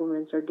believe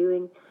supplements are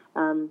doing.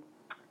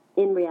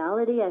 In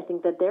reality, I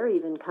think that they're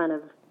even kind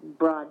of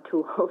broad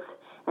tools,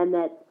 and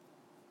that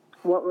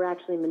what we're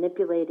actually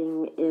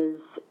manipulating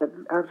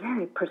are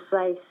very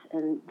precise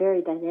and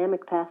very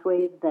dynamic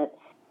pathways that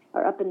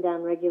are up and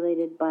down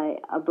regulated by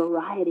a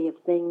variety of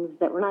things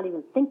that we're not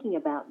even thinking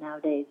about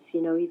nowadays.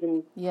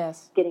 Even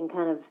getting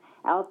kind of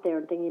out there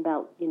and thinking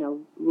about,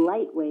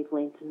 light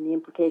wavelengths and the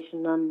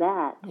implication on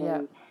that.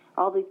 And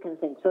all these kind of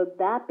things. So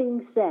that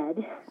being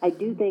said, I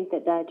do think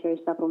that dietary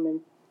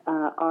supplements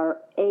are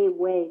a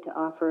way to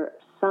offer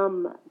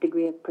some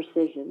degree of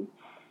precision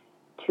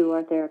to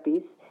our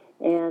therapies.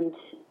 And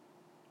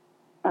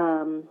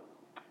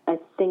I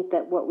think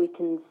that what we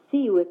can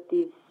see with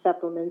these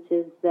supplements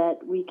is that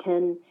we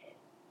can,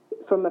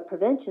 from a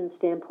prevention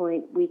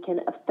standpoint, we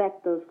can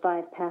affect those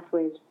 5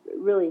 pathways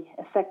really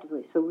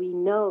effectively. So we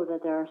know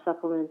that there are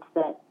supplements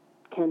that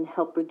can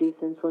help reduce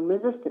insulin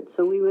resistance.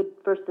 So we would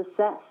first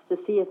assess to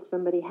see if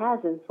somebody has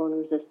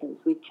insulin resistance.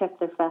 We check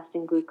their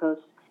fasting glucose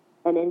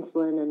and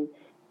insulin and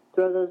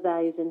throw those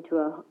values into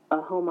a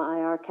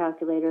HOMA-IR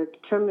calculator,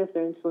 determine if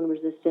they're insulin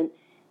resistant,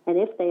 and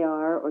if they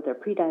are, or they're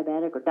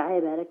pre-diabetic or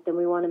diabetic, then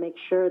we want to make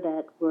sure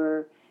that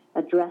we're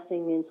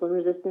addressing insulin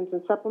resistance,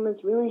 and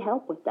supplements really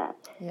help with that.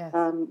 Yes.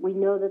 We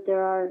know that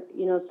there are,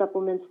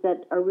 supplements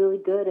that are really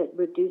good at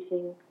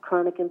reducing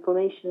chronic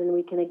inflammation, and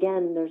we can,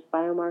 again, there's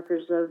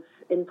biomarkers of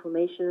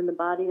inflammation in the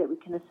body that we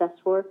can assess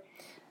for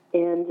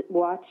and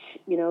watch,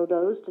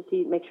 those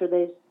to make sure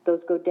those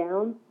go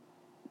down,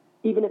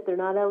 even if they're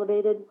not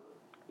elevated,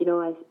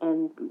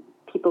 and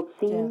people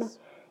seem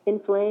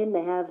inflamed,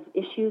 they have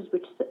issues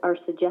which are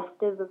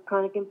suggestive of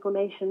chronic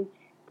inflammation,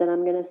 then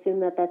I'm going to assume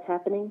that that's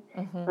happening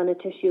on a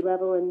tissue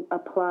level and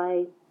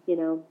apply,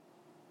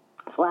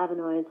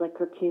 flavonoids like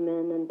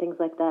curcumin and things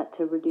like that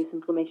to reduce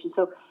inflammation.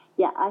 So,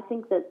 I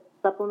think that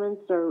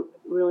supplements are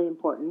really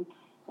important.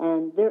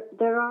 And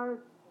there are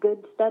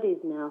good studies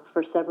now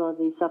for several of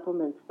these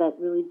supplements that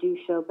really do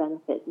show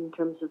benefit in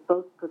terms of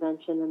both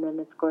prevention and then,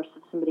 of course,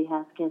 if somebody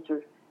has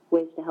cancer,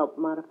 ways to help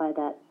modify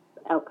that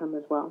outcome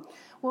as well.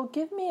 Well,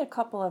 give me a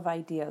couple of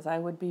ideas. I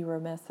would be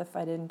remiss if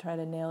I didn't try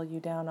to nail you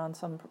down on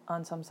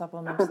some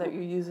supplements that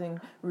you're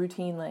using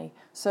routinely.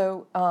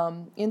 So,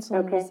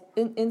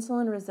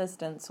 insulin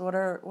resistance. What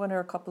are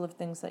a couple of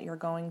things that you're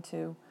going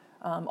to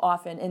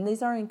often? And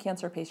these are in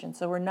cancer patients.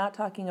 So we're not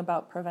talking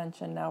about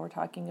prevention now. We're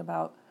talking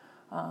about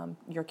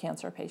your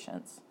cancer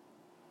patients.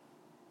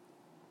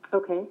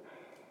 Okay.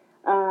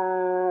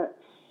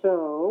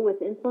 So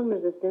with insulin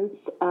resistance,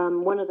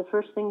 one of the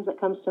first things that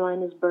comes to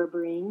mind is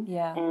berberine.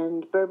 Yeah.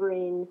 And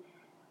berberine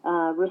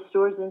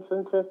restores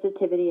insulin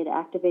sensitivity. It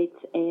activates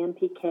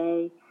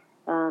AMPK.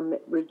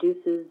 It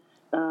reduces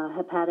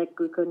hepatic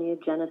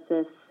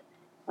gluconeogenesis.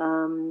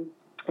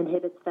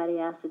 inhibits fatty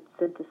acid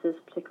synthesis,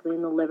 particularly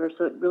in the liver.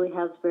 So it really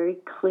has very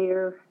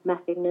clear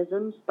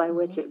mechanisms by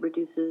which it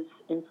reduces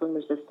insulin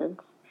resistance.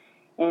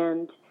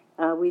 And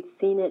we've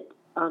seen it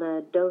on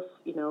a dose,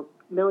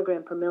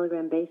 milligram per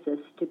milligram basis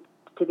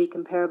to be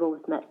comparable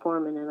with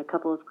metformin in a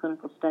couple of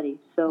clinical studies.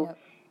 So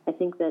I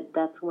think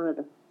that's one of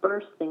the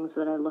first things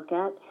that I look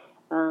at.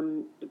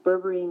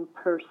 Berberine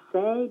per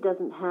se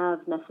doesn't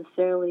have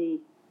necessarily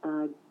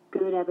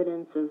good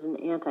evidence as an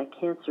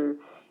anti-cancer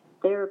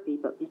therapy,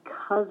 but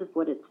because of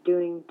what it's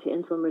doing to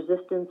insulin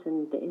resistance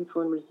and the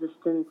insulin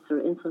resistance or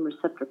insulin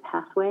receptor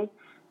pathway,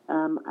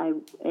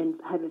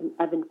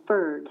 I've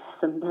inferred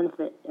some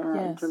benefit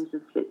in terms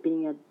of it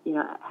being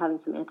having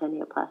some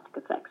anti-neoplastic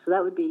effects. So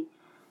that would be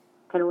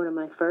kind of one of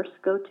my first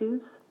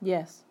go-tos.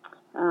 Yes.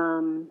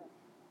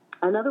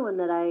 Another one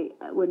that I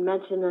would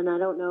mention, and I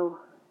don't know,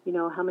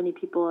 how many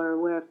people are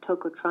aware of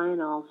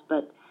tocotrienols,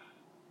 but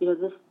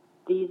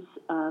these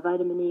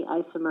vitamin E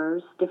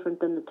isomers, different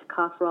than the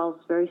tocopherols,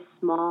 very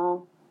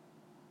small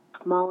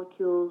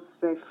molecules,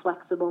 very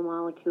flexible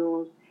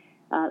molecules.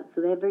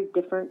 So they have very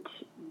different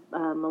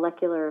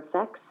molecular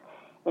effects,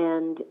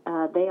 and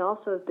they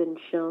also have been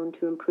shown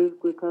to improve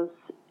glucose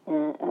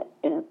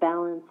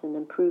balance and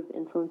improve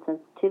insulin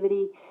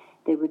sensitivity.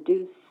 They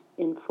reduce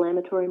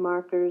inflammatory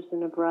markers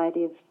in a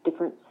variety of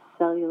different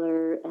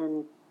cellular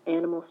and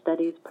animal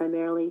studies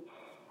primarily.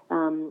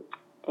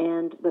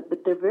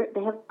 But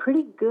they have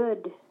pretty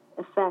good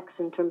effects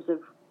in terms of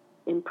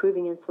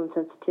improving insulin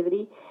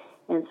sensitivity.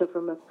 And so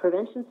from a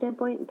prevention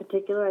standpoint in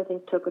particular, I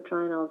think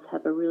tocotrienols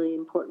have a really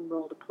important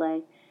role to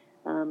play.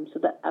 So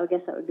that, I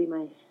guess that would be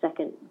my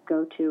second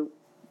go-to.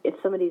 If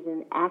somebody's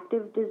in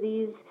active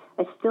disease,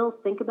 I still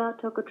think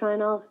about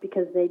tocotrienols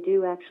because they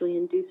do actually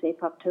induce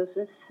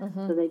apoptosis.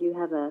 So they do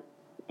have a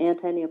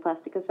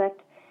anti-neoplastic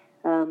effect.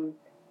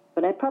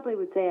 But I probably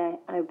would say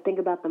I think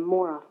about them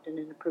more often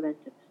in a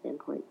preventive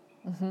standpoint.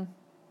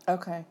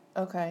 Okay.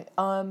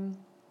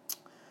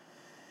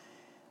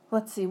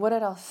 Let's see. What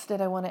else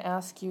did I want to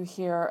ask you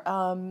here?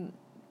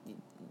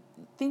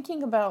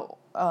 Thinking about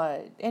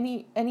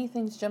any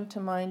things jump to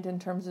mind in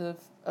terms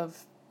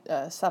of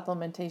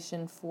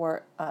supplementation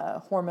for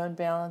hormone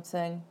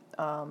balancing.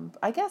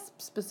 I guess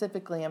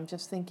specifically, I'm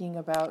just thinking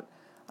about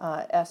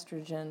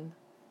estrogen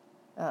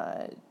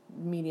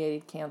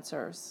mediated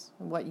cancers.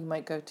 What you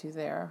might go to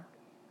there.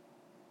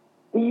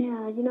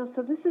 Yeah,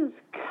 so this is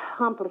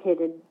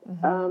complicated.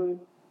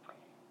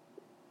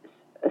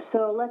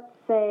 So let's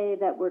say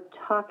that we're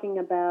talking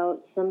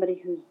about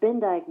somebody who's been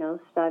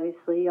diagnosed,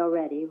 obviously,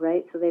 already,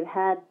 right? So they've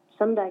had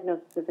some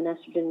diagnosis of an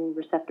estrogen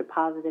receptor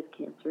positive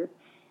cancer.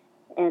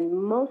 And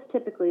most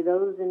typically,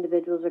 those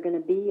individuals are going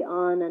to be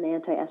on an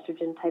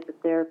anti-estrogen type of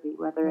therapy,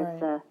 whether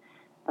it's a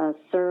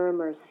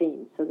SERM or a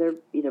SERM. So they're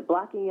either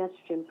blocking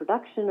estrogen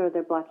production or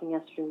they're blocking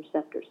estrogen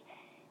receptors.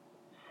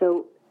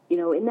 So,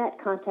 in that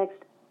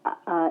context,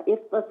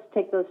 let's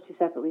take those two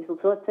separately. So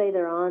let's say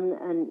they're on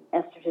an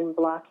estrogen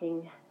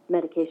blocking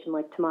medication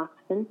like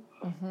tamoxifen.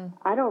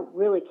 I don't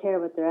really care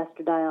what their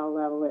estradiol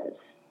level is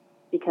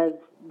because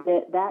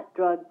that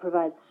drug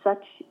provides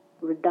such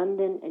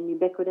redundant and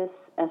ubiquitous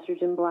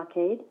estrogen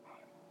blockade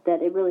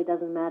that it really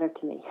doesn't matter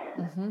to me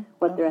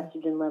what their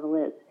estrogen level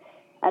is.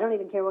 I don't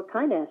even care what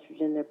kind of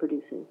estrogen they're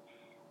producing.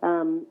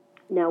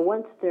 Now,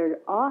 once they're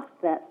off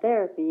that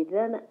therapy,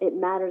 then it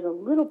matters a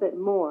little bit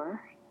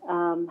more.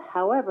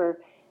 However,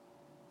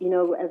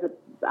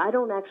 I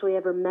don't actually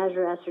ever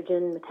measure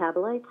estrogen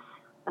metabolites.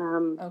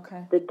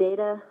 The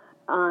data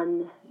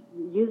on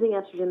using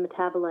estrogen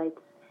metabolites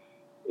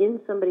in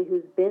somebody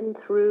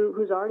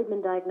who's already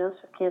been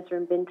diagnosed with cancer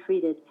and been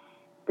treated,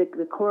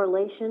 the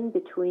correlation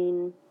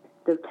between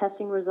the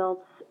testing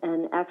results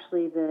and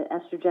actually the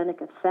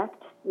estrogenic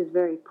effect is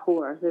very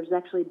poor. There's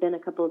actually been a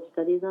couple of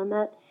studies on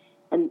that.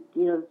 And,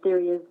 the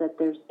theory is that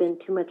there's been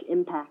too much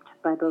impact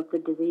by both the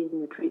disease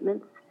and the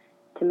treatments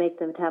to make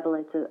the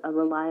metabolites a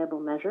reliable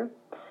measure.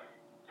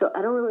 So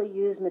I don't really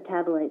use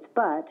metabolites,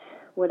 but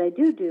what I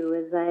do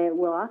is I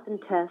will often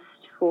test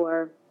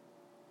for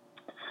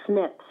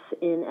SNPs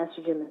in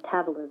estrogen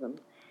metabolism,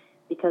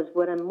 because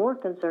what I'm more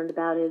concerned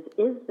about is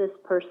this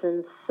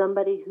person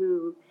somebody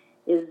who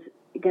is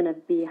going to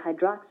be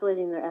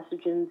hydroxylating their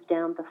estrogens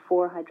down the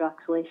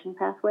 4-hydroxylation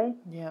pathway,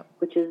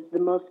 which is the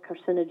most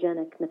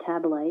carcinogenic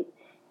metabolite.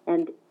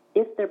 And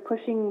if they're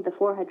pushing the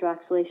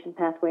 4-hydroxylation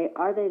pathway,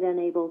 are they then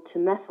able to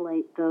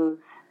methylate those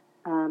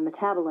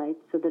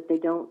metabolites so that they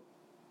don't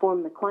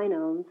form the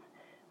quinones,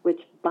 which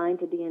bind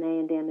to DNA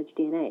and damage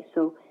DNA?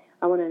 So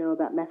I want to know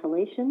about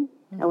methylation.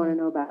 I want to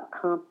know about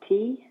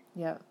COMT.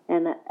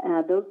 And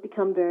those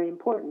become very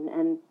important,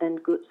 and then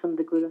some of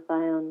the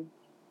glutathione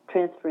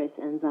transferase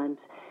enzymes.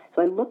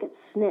 So I look at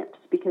SNPs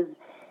because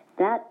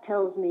that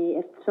tells me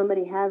if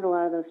somebody has a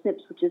lot of those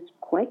SNPs, which is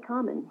quite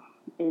common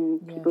in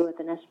people with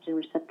an estrogen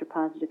receptor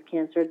positive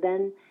cancer,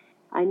 then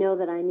I know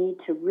that I need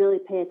to really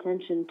pay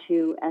attention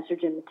to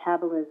estrogen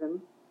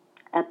metabolism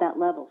at that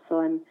level.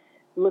 So I'm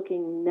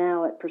looking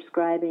now at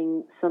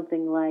prescribing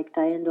something like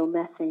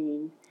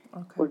diindolylmethane,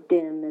 or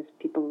DIM as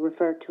people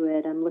refer to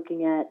it. I'm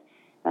looking at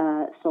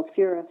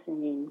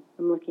sulforaphane.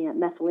 I'm looking at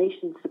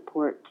methylation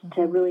support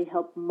to really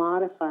help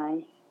modify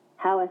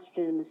how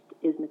estrogen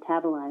is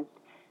metabolized.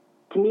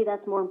 To me,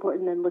 that's more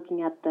important than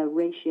looking at the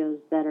ratios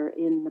that are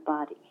in the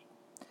body.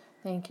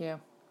 Thank you.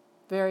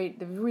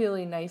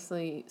 Really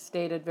nicely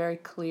stated, very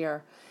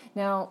clear.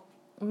 Now,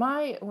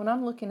 when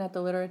I'm looking at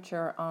the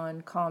literature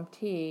on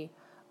COMT,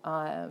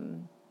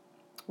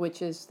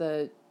 which is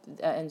the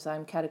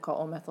enzyme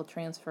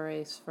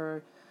catechol-O-methyltransferase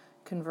for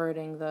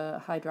converting the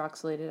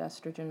hydroxylated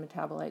estrogen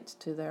metabolites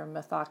to their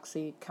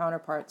methoxy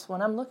counterparts. When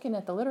I'm looking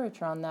at the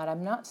literature on that,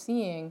 I'm not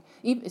seeing,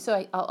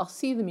 I'll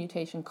see the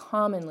mutation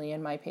commonly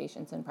in my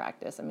patients in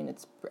practice. I mean,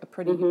 it's a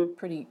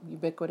pretty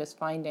ubiquitous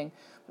finding,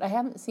 but I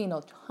haven't seen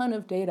a ton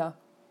of data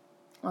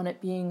on it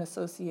being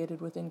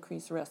associated with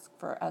increased risk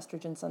for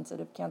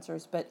estrogen-sensitive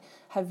cancers. But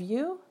have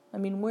you? I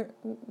mean,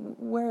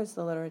 where is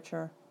the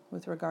literature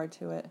with regard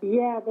to it?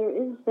 Yeah,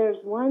 there's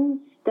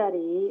one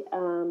study,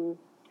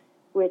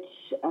 which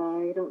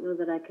I don't know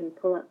that I can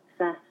pull up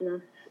fast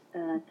enough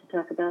to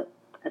talk about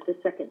at this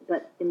second,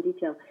 but in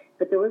detail.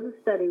 But there was a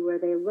study where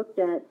they looked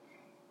at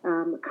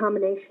a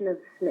combination of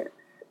SNPs,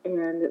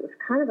 and it was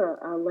kind of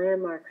a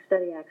landmark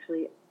study,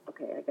 actually.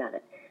 Okay, I got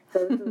it.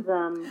 So this is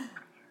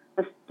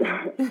a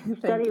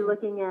study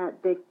looking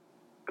at the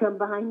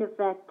combined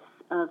effects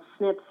of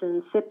SNPs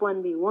and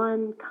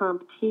CYP1B1,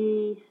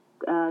 COMT,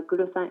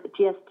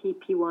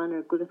 GSTP1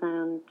 or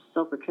glutathione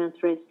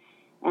sulfotransferase,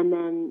 and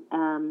then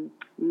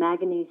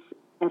manganese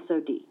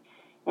SOD.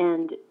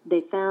 And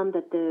they found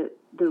that the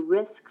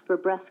risk for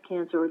breast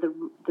cancer, or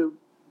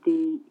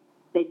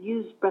they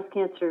used breast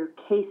cancer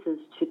cases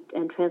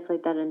and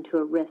translate that into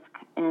a risk,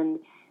 and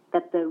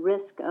that the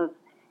risk of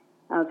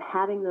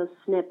having those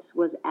SNPs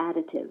was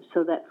additive.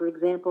 So that, for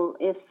example,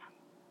 if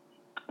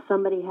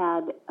somebody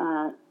had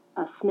a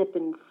SNP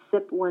in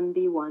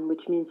CYP1B1,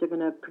 which means they're going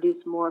to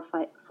produce more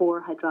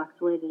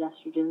 4-hydroxylated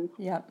estrogens,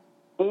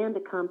 and a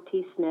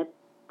COMT SNP,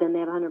 then they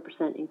have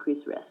 100%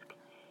 increased risk.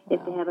 Wow.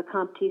 If they have a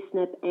COMT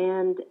SNP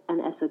and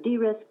an SOD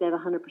risk, they have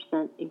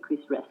 100%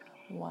 increased risk.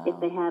 Wow. If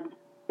they have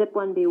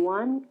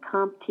CYP1B1,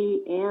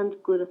 COMT, and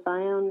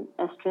glutathione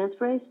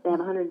S-transferase, they have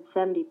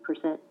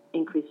 170%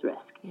 increased risk.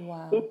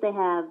 Wow. If they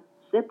have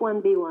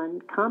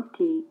CYP1B1,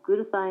 COMT,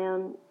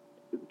 glutathione,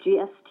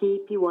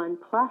 GSTP1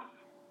 plus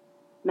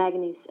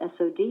manganese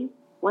SOD,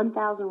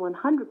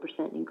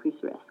 1,100%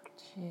 increased risk.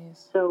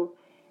 Jeez. So,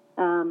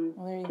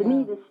 to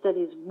me, this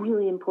study is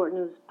really important.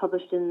 It was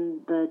published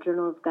in the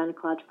Journal of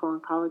Gynecological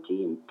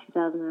Oncology in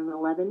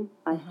 2011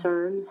 by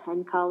CERN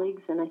and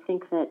colleagues, and I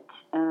think that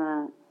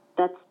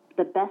that's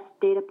the best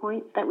data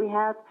point that we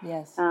have.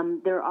 Yes.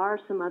 There are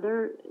some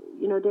other,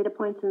 data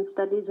points and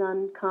studies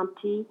on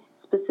COMT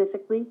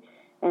specifically,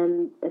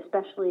 and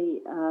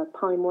especially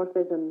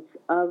polymorphisms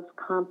of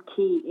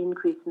COMT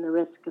increase in the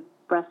risk of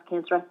breast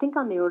cancer. I think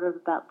on the order of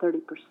about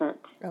 30%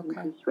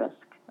 increased risk.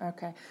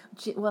 Okay.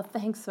 Well,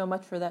 thanks so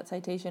much for that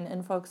citation.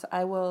 And folks,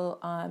 I will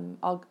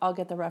I'll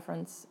get the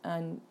reference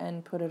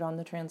and put it on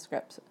the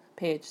transcript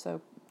page.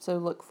 So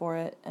look for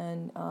it,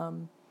 and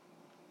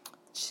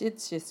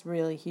it's just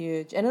really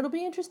huge. And it'll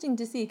be interesting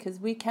to see, because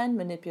we can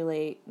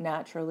manipulate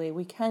naturally.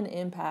 We can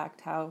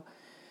impact how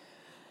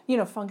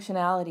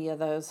functionality of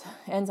those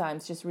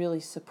enzymes, just really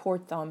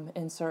support them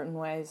in certain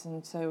ways.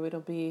 And so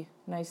it'll be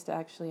nice to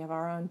actually have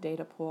our own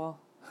data pool,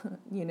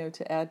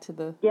 to add to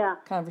the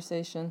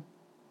conversation.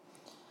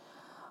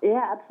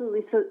 Yeah,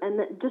 absolutely. So,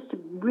 and just to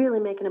really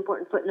make an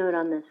important footnote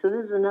on this, so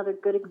this is another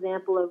good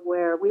example of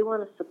where we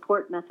want to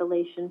support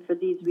methylation for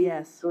these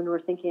reasons when we're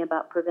thinking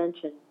about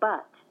prevention.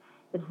 But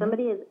if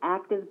somebody has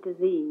active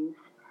disease,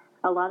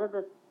 a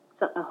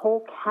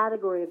whole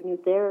category of new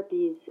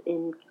therapies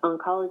in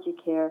oncology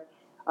care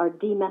are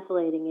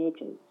demethylating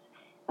agents.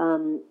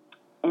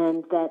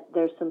 And that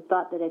there's some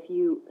thought that if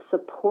you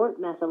support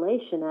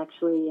methylation,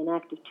 actually, in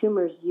active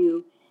tumors,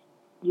 you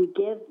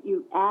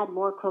add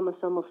more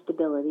chromosomal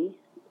stability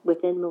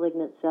within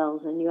malignant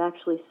cells, and you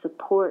actually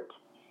support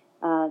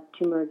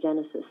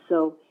tumorigenesis.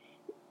 So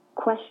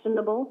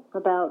questionable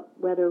about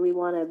whether we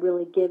want to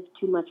really give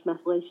too much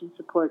methylation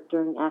support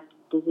during active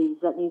disease.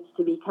 That needs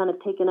to be kind of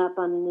taken up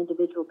on an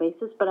individual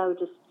basis, but I would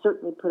just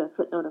certainly put a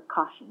footnote of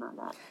caution on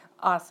that.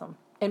 Awesome.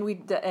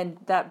 And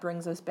that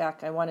brings us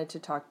back. I wanted to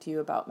talk to you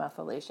about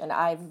methylation.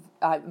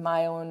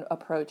 My own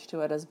approach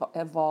to it has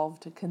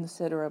evolved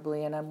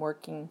considerably, and I'm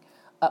working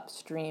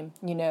upstream,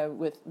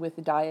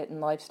 with diet and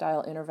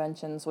lifestyle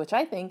interventions, which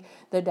I think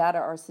the data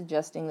are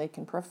suggesting they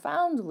can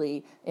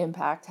profoundly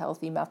impact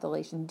healthy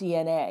methylation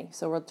DNA.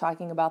 So we're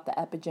talking about the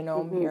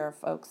epigenome here,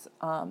 folks.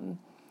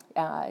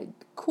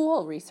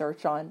 Cool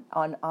research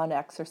on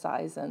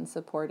exercise and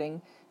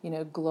supporting,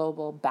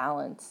 global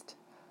balanced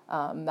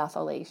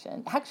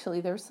methylation.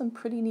 Actually, there's some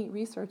pretty neat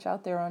research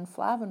out there on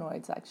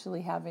flavonoids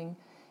actually having,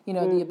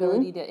 the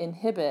ability to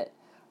inhibit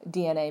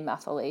DNA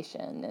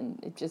methylation,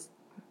 and it just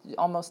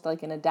almost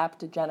like an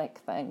adaptogenic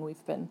thing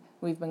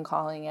we've been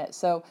calling it.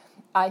 So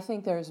I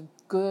think there's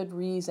good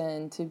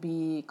reason to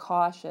be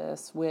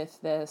cautious with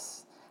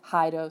this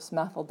high-dose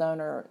methyl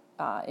donor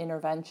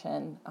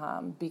intervention,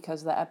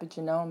 because the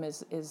epigenome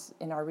is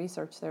in our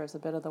research there is a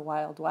bit of the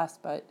Wild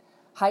West, but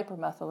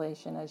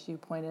hypermethylation, as you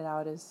pointed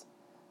out, is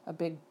a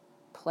big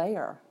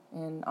player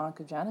in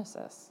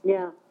oncogenesis.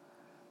 Yeah.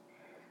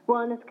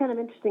 Well, and it's kind of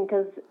interesting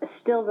because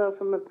still, though,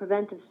 from a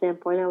preventive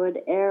standpoint, I would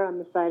err on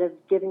the side of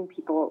giving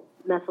people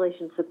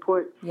methylation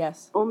support.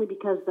 Yes. Only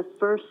because the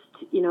first,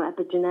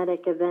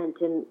 epigenetic event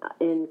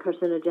in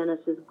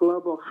carcinogenesis is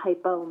global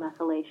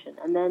hypomethylation,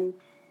 and then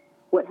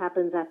what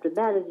happens after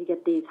that is you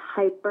get these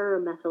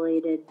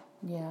hypermethylated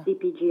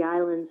CpG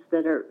islands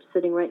that are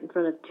sitting right in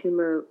front of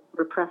tumor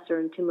repressor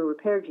and tumor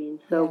repair genes.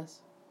 So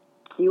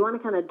you want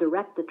to kind of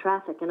direct the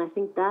traffic, and I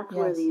think that's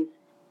where these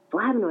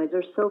flavonoids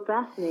are so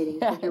fascinating,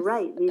 because you're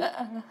right. These,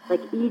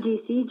 like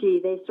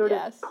EGCG, they sort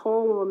of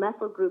pull the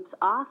methyl groups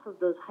off of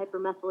those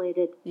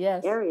hypermethylated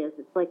areas.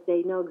 It's like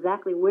they know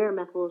exactly where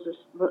methyls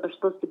are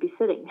supposed to be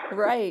sitting.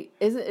 Right.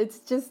 It's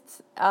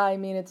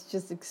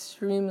just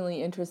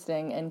extremely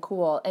interesting and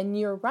cool. And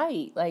you're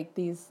right. Like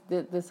this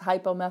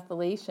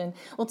hypomethylation.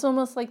 Well, it's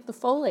almost like the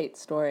folate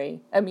story.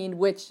 I mean,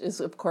 which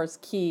is of course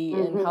key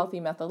in healthy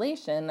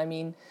methylation. I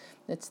mean,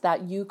 it's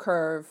that U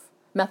curve.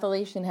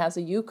 Methylation has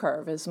a U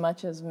curve as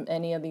much as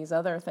any of these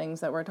other things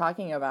that we're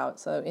talking about.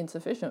 So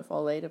insufficient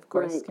folate, of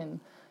course, can,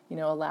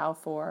 allow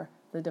for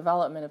the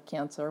development of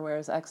cancer,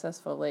 whereas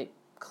excess folate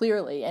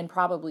clearly and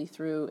probably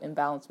through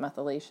imbalanced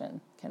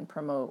methylation can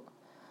promote.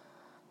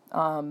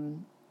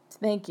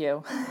 Thank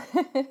you.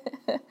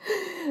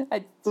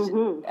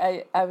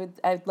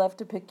 I'd love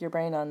to pick your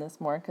brain on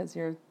this more, because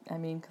you've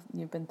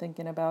been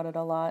thinking about it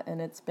a lot, and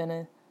it's been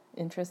an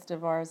interest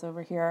of ours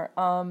over here.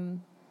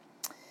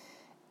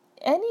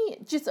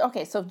 Just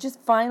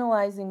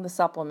finalizing the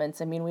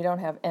supplements. I mean, we don't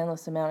have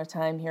endless amount of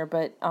time here,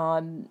 but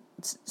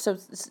so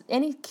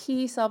any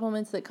key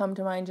supplements that come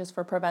to mind just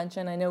for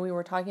prevention? I know we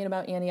were talking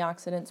about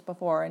antioxidants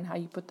before and how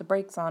you put the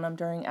brakes on them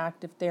during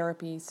active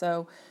therapy.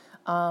 So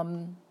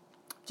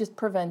just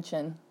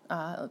prevention,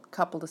 a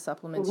couple of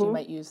supplements you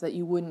might use that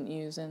you wouldn't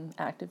use in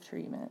active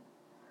treatment.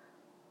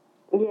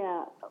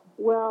 Yeah,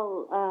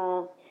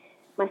 well,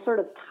 my sort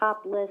of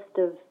top list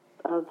of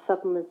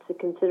supplements to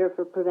consider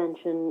for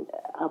prevention,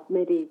 I'll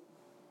maybe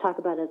talk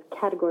about as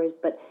categories,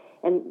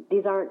 and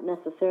these aren't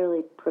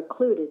necessarily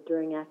precluded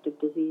during active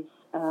disease.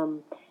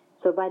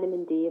 So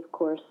vitamin D, of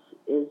course,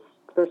 is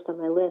first on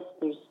my list.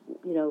 There's,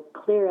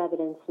 clear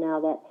evidence now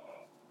that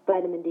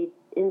vitamin D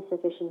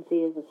insufficiency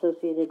is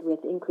associated with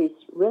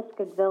increased risk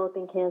of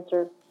developing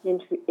cancer,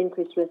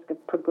 increased risk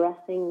of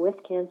progressing with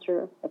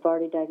cancer if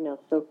already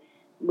diagnosed. So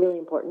really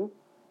important.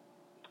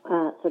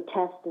 So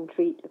test and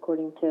treat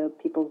according to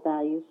people's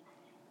values.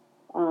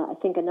 I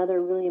think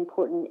another really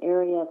important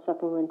area of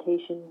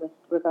supplementation with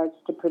regards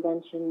to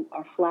prevention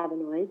are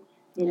flavonoids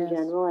in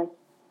general.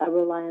 I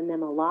rely on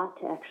them a lot,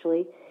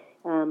 actually.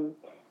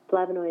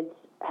 Flavonoids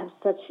have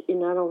such,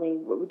 not only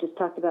what we just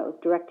talked about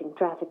with directing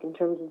traffic in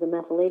terms of the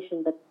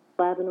methylation, but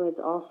flavonoids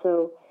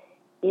also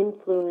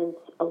influence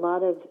a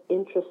lot of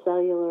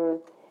intracellular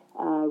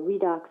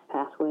redox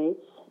pathways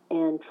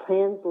and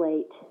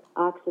translate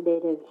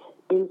oxidative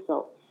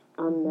insults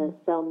on the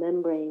cell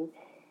membrane,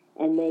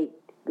 and they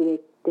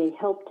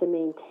help to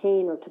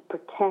maintain or to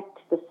protect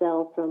the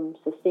cell from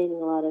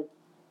sustaining a lot of,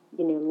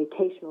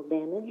 mutational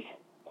damage.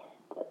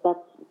 That's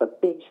a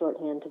big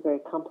shorthand to very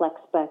complex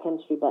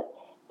biochemistry. But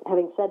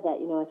having said that,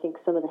 I think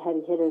some of the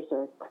heavy hitters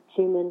are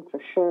curcumin for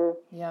sure,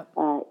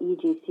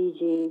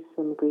 EGCG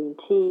from green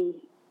tea,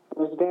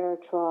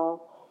 resveratrol,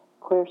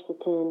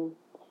 quercetin.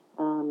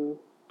 Those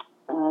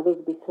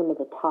would be some of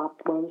the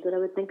top ones that I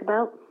would think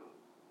about.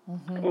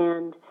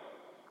 And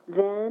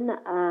then,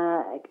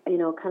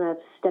 kind of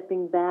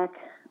stepping back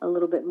a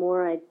little bit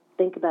more, I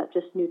think about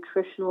just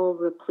nutritional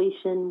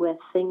repletion with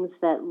things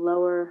that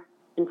lower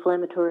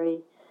inflammatory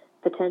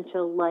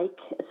potential, like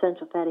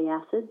essential fatty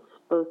acids,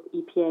 both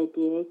EPA,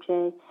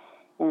 DHA,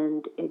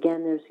 and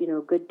again, there's,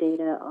 good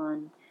data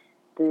on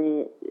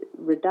the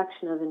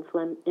reduction of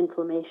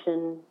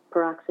inflammation,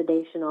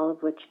 peroxidation, all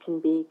of which can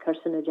be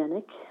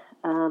carcinogenic.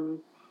 So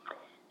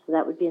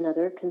that would be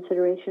another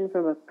consideration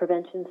from a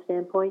prevention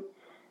standpoint.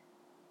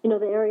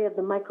 The area of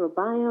the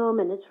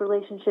microbiome and its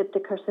relationship to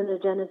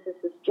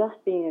carcinogenesis is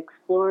just being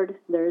explored.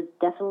 There's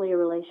definitely a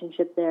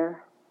relationship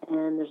there,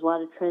 and there's a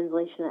lot of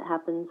translation that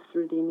happens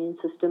through the immune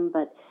system,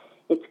 but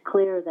it's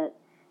clear that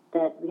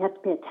we have to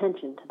pay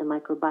attention to the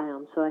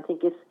microbiome. So I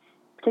think if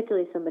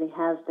particularly somebody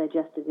has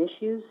digestive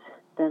issues,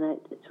 then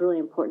it's really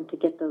important to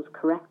get those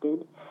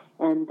corrected,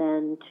 and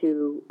then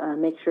to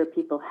make sure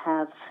people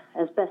have,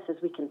 as best as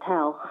we can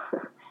tell,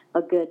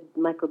 a good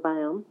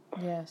microbiome.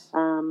 Yes.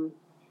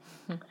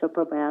 So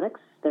probiotics,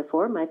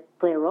 therefore, might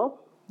play a role.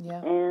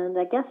 Yeah. And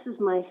I guess as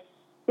my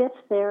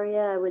fifth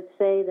area, I would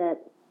say that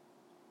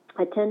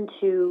I tend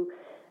to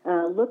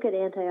look at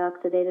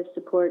antioxidative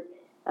support.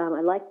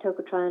 I like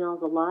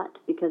tocotrienols a lot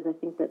because I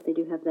think that they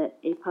do have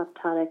that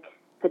apoptotic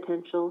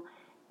potential.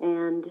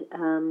 And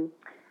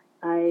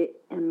I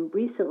am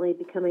recently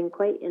becoming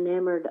quite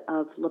enamored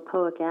of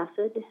lipoic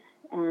acid,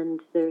 and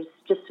there's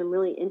just some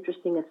really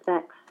interesting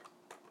effects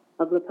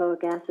of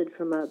lipoic acid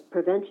from a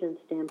prevention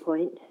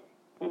standpoint,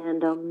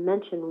 and I'll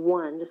mention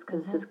one just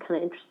because this is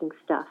kind of interesting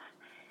stuff.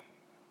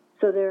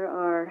 So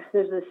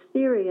there's this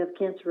theory of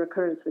cancer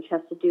recurrence which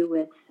has to do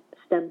with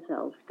stem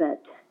cells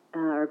that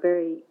are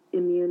very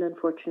immune,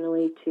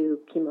 unfortunately, to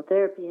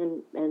chemotherapy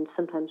and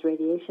sometimes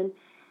radiation,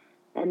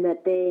 and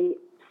that they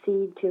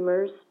seed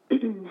tumors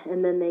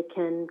and then they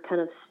can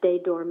kind of stay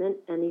dormant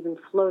and even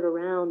float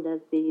around as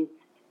these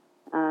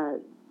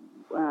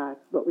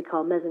what we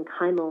call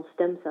mesenchymal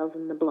stem cells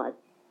in the blood.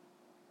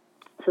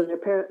 So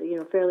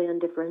they're fairly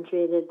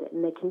undifferentiated,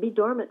 and they can be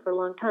dormant for a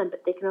long time,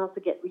 but they can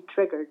also get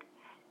re-triggered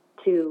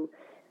to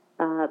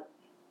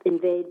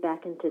invade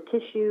back into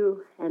tissue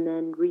and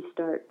then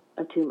restart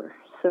a tumor.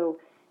 So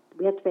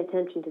we have to pay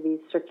attention to these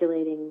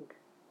circulating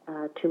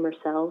tumor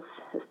cells,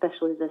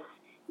 especially this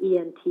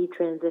EMT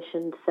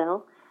transitioned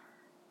cell.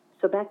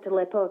 So back to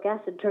lipoic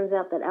acid, turns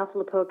out that alpha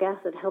lipoic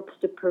acid helps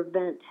to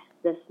prevent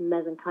this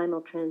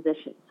mesenchymal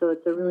transition. So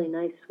it's a really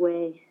nice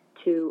way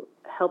to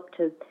help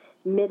to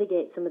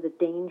mitigate some of the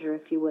danger,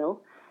 if you will,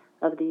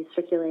 of these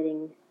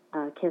circulating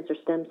cancer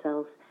stem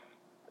cells.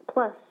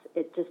 Plus,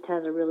 it just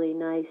has a really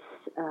nice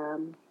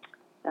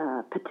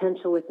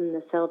potential within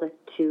the cell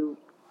to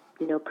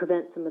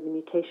prevent some of the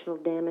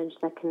mutational damage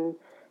that can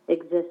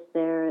exist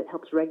there. It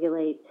helps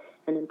regulate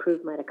and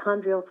improve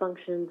mitochondrial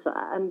function. So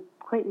I'm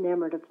quite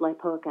enamored of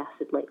lipoic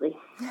acid lately.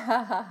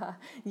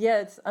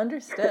 Yeah, it's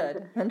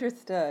understood.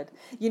 Understood.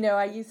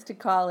 I used to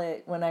call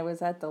it, when I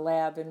was at the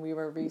lab and we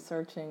were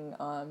researching,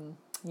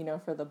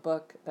 for the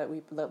book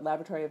the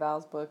Laboratory of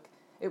Al's book,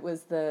 it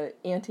was the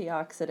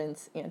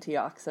antioxidant,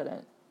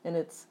 and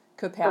its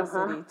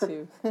capacity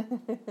to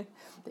the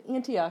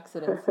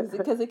antioxidants,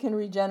 because it can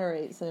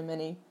regenerate so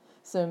many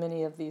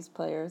of these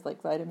players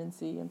like vitamin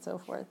C and so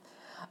forth.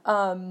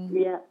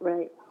 Yeah,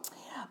 right.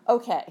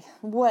 Okay,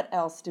 what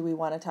else do we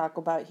want to talk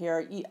about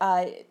here?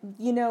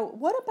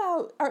 What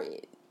about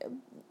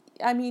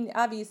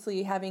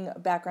obviously having a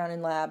background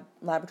in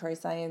laboratory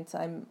science,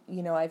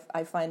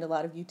 I find a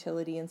lot of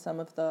utility in some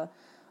of the,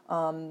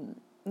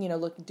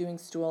 doing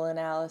stool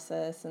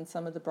analysis and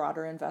some of the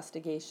broader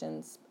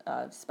investigations,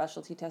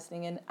 specialty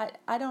testing. And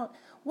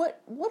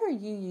what are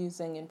you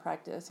using in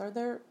practice?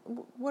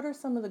 What are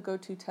some of the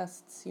go-to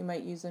tests you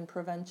might use in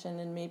prevention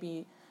and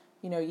maybe,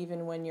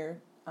 even when you're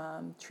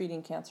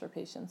treating cancer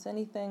patients?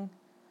 Anything?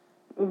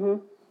 Mm-hmm.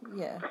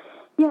 Yeah.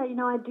 Yeah,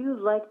 I do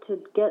like to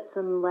get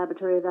some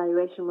laboratory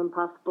evaluation when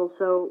possible.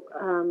 So,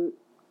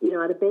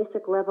 at a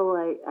basic level,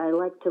 I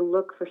like to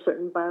look for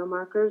certain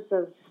biomarkers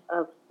of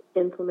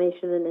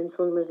inflammation and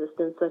insulin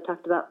resistance. So I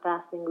talked about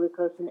fasting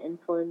glucose and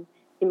insulin,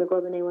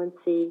 hemoglobin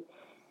A1C.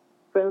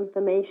 For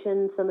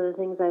inflammation, some of the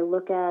things I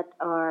look at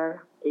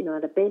are,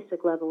 at a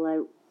basic level,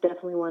 I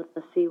definitely want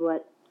to see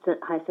what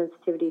high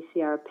sensitivity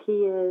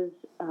CRP is,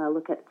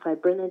 look at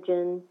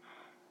fibrinogen.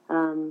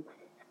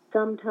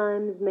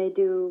 Sometimes may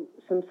do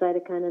some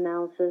cytokine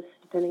analysis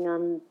depending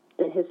on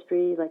the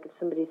history. Like if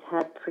somebody's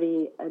had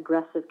pretty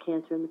aggressive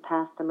cancer in the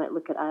past, I might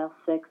look at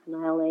IL-6 and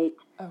IL-8.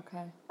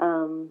 Okay.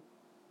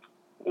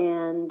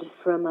 And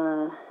from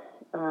a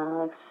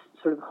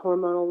sort of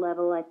hormonal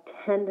level, I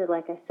tend to,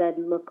 like I said,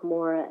 look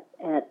more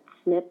at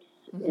SNPs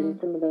in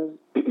some of those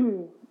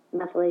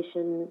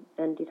methylation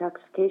and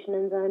detoxification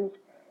enzymes.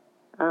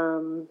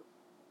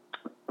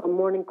 A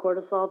morning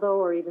cortisol, though,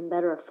 or even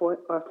better, a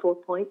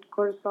 4-point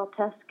cortisol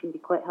test can be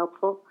quite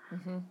helpful.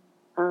 Mm-hmm.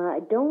 I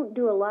don't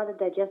do a lot of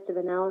digestive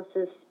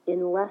analysis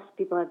unless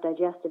people have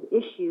digestive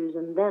issues,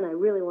 and then I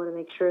really want to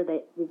make sure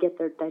that we get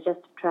their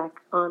digestive tract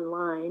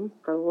online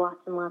for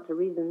lots and lots of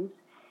reasons.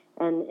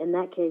 And in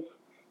that case,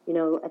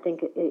 I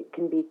think it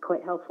can be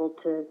quite helpful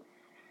to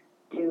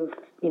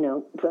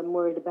if I'm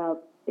worried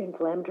about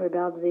inflammatory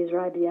bowel disease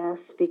or IBS,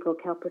 fecal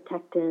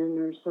calprotectin,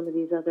 or some of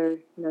these other,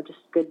 just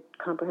good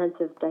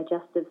comprehensive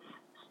digestive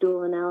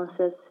stool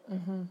analysis.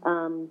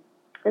 Mm-hmm.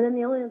 And then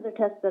the only other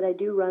test that I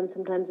do run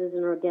sometimes is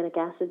an organic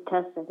acid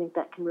test. I think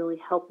that can really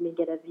help me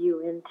get a view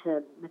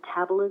into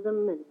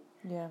metabolism and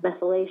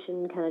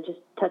methylation, kind of just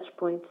touch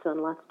points on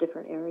lots of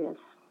different areas.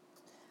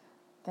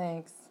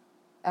 Thanks.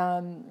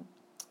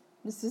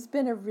 This has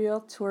been a real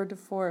tour de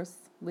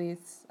force,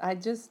 Lise. I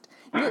just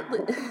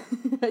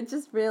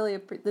really,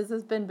 this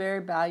has been very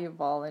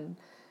valuable, and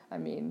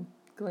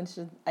Glenn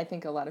I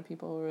think a lot of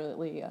people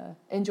really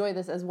enjoy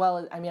this as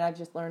well. I've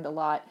just learned a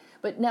lot.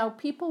 But now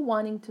people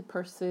wanting to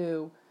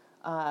pursue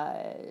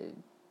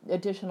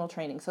additional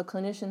training, so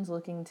clinicians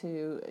looking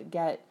to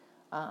get,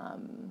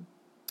 do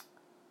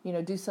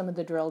some of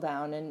the drill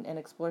down and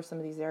explore some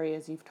of these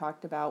areas you've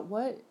talked about.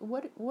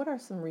 What are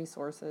some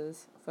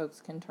resources folks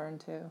can turn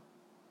to?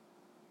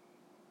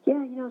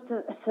 Yeah,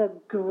 it's a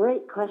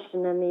great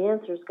question, and the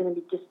answer is going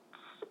to be just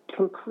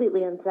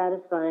completely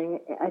unsatisfying,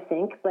 I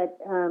think. But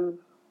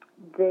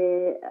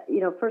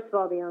first of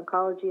all, the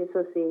Oncology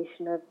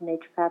Association of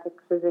Naturopathic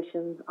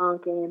Physicians,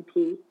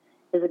 ONC-ANP,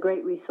 is a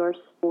great resource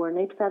for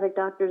naturopathic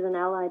doctors and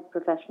allied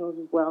professionals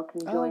as well.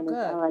 Can join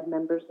as allied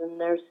members,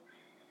 and there's,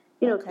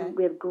 we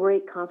have a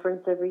great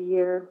conference every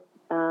year.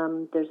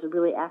 There's a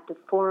really active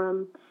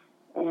forum,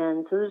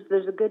 and so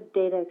there's a good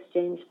data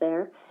exchange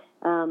there.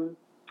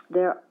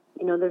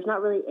 There's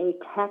not really a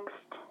text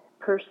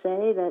per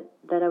se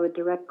that I would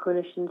direct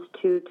clinicians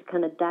to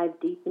kind of dive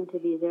deep into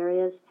these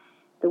areas.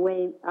 The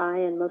way I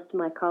and most of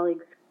my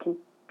colleagues can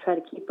try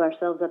to keep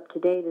ourselves up to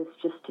date is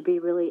just to be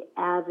really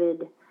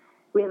avid.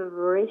 We have a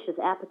voracious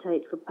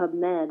appetite for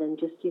PubMed and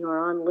just,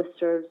 are on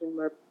listservs, and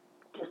we're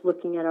just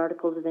looking at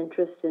articles of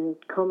interest and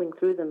combing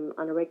through them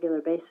on a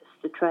regular basis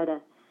to try to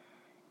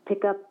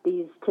pick up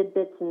these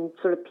tidbits and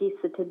sort of piece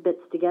the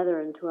tidbits together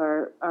into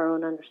our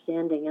own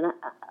understanding. And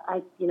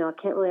I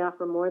can't really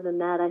offer more than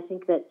that. I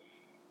think that,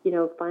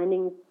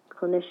 finding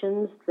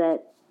clinicians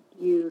that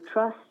you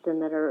trust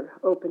and that are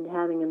open to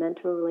having a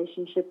mentor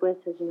relationship with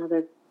is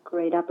another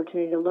great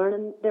opportunity to learn.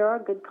 And there are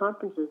good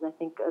conferences, I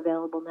think,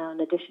 available now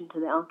in addition to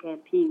the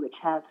OnCAMP, which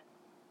have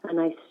a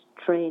nice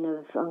train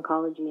of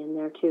oncology in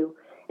there too.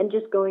 And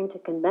just going to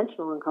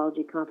conventional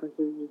oncology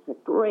conferences is a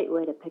great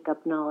way to pick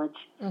up knowledge.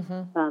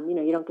 Mm-hmm.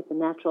 You don't get the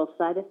natural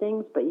side of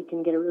things, but you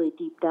can get a really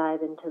deep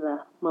dive into the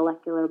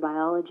molecular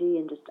biology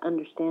and just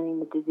understanding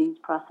the disease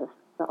process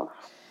itself.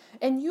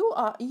 And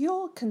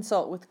you'll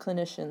consult with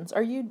clinicians.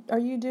 Are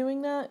you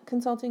doing that,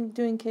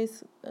 doing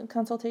case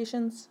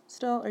consultations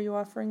still? Are you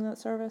offering that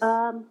service?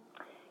 I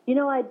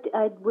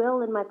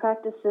will in my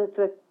practice.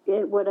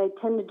 What I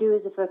tend to do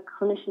is if a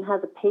clinician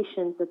has a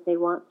patient that they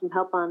want some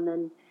help on,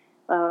 then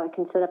I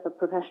can set up a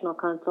professional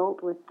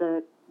consult with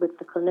the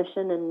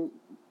clinician, and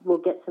we'll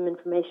get some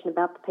information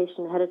about the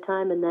patient ahead of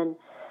time, and then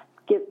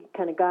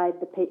guide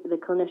the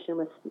clinician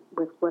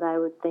with what I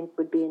would think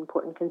would be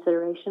important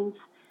considerations.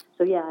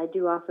 So yeah, I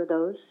do offer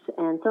those,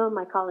 and some of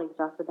my colleagues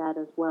offer that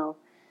as well.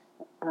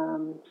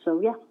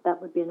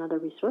 That would be another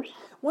resource.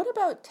 What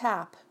about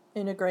TAP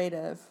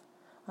Integrative?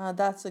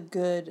 That's a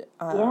good.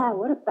 Yeah.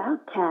 What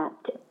about TAP?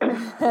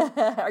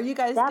 Are you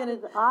guys That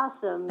is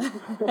awesome.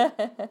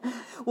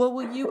 Well,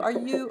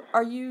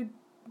 are you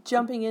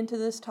jumping into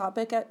this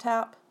topic at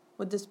TAP?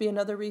 Would this be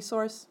another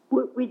resource?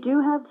 We do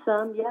have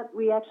some. Yep.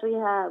 We actually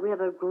have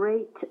a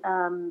great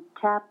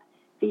TAP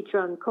feature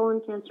on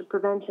colon cancer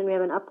prevention. We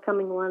have an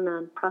upcoming one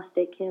on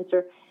prostate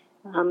cancer.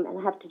 And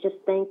I have to just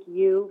thank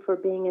you for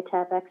being a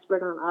TAP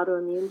expert on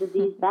autoimmune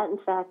disease. That, in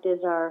fact,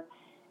 is our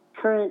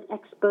current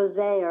expose,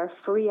 our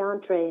free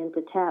entree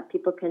into TAP.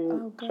 People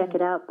can check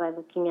it out by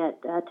looking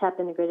at TAP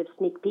Integrative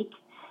Sneak Peek.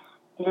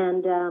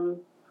 And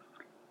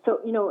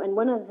and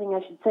one other thing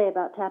I should say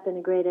about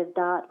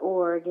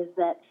tapintegrative.org is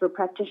that for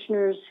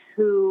practitioners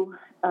who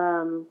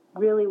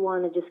really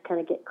want to just kind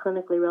of get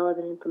clinically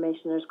relevant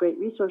information, there's great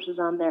resources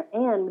on there.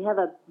 And we have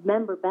a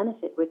member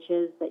benefit, which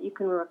is that you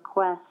can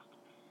request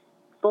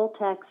full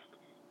text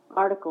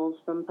articles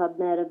from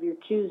PubMed of your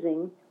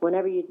choosing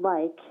whenever you'd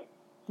like.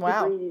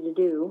 Wow. Super easy to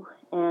do,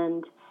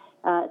 and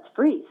it's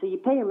free. So you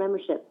pay your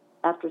membership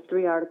after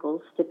 3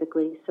 articles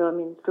typically.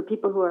 So, for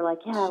people who are like,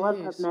 I love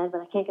PubMed,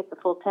 but I can't get the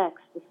full text,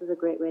 this is a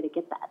great way to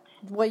get that.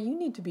 Well, you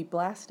need to be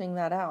blasting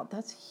that out.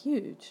 That's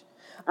huge.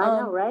 I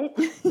know, right?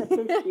 That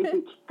is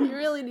huge. You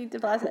really need to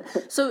blast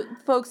it. So,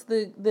 folks,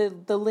 the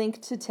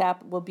link to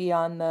TAP will be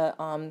on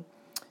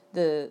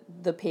the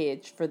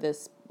page for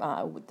this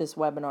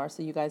webinar,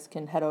 so you guys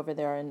can head over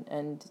there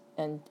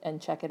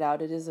and check it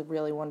out. It is a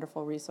really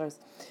wonderful resource.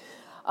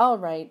 All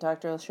right,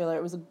 Dr. Altshuler,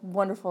 it was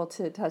wonderful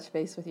to touch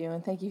base with you,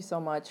 and thank you so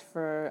much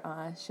for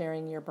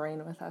sharing your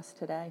brain with us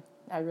today.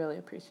 I really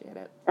appreciate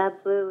it.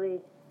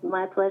 Absolutely.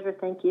 My pleasure.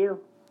 Thank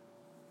you.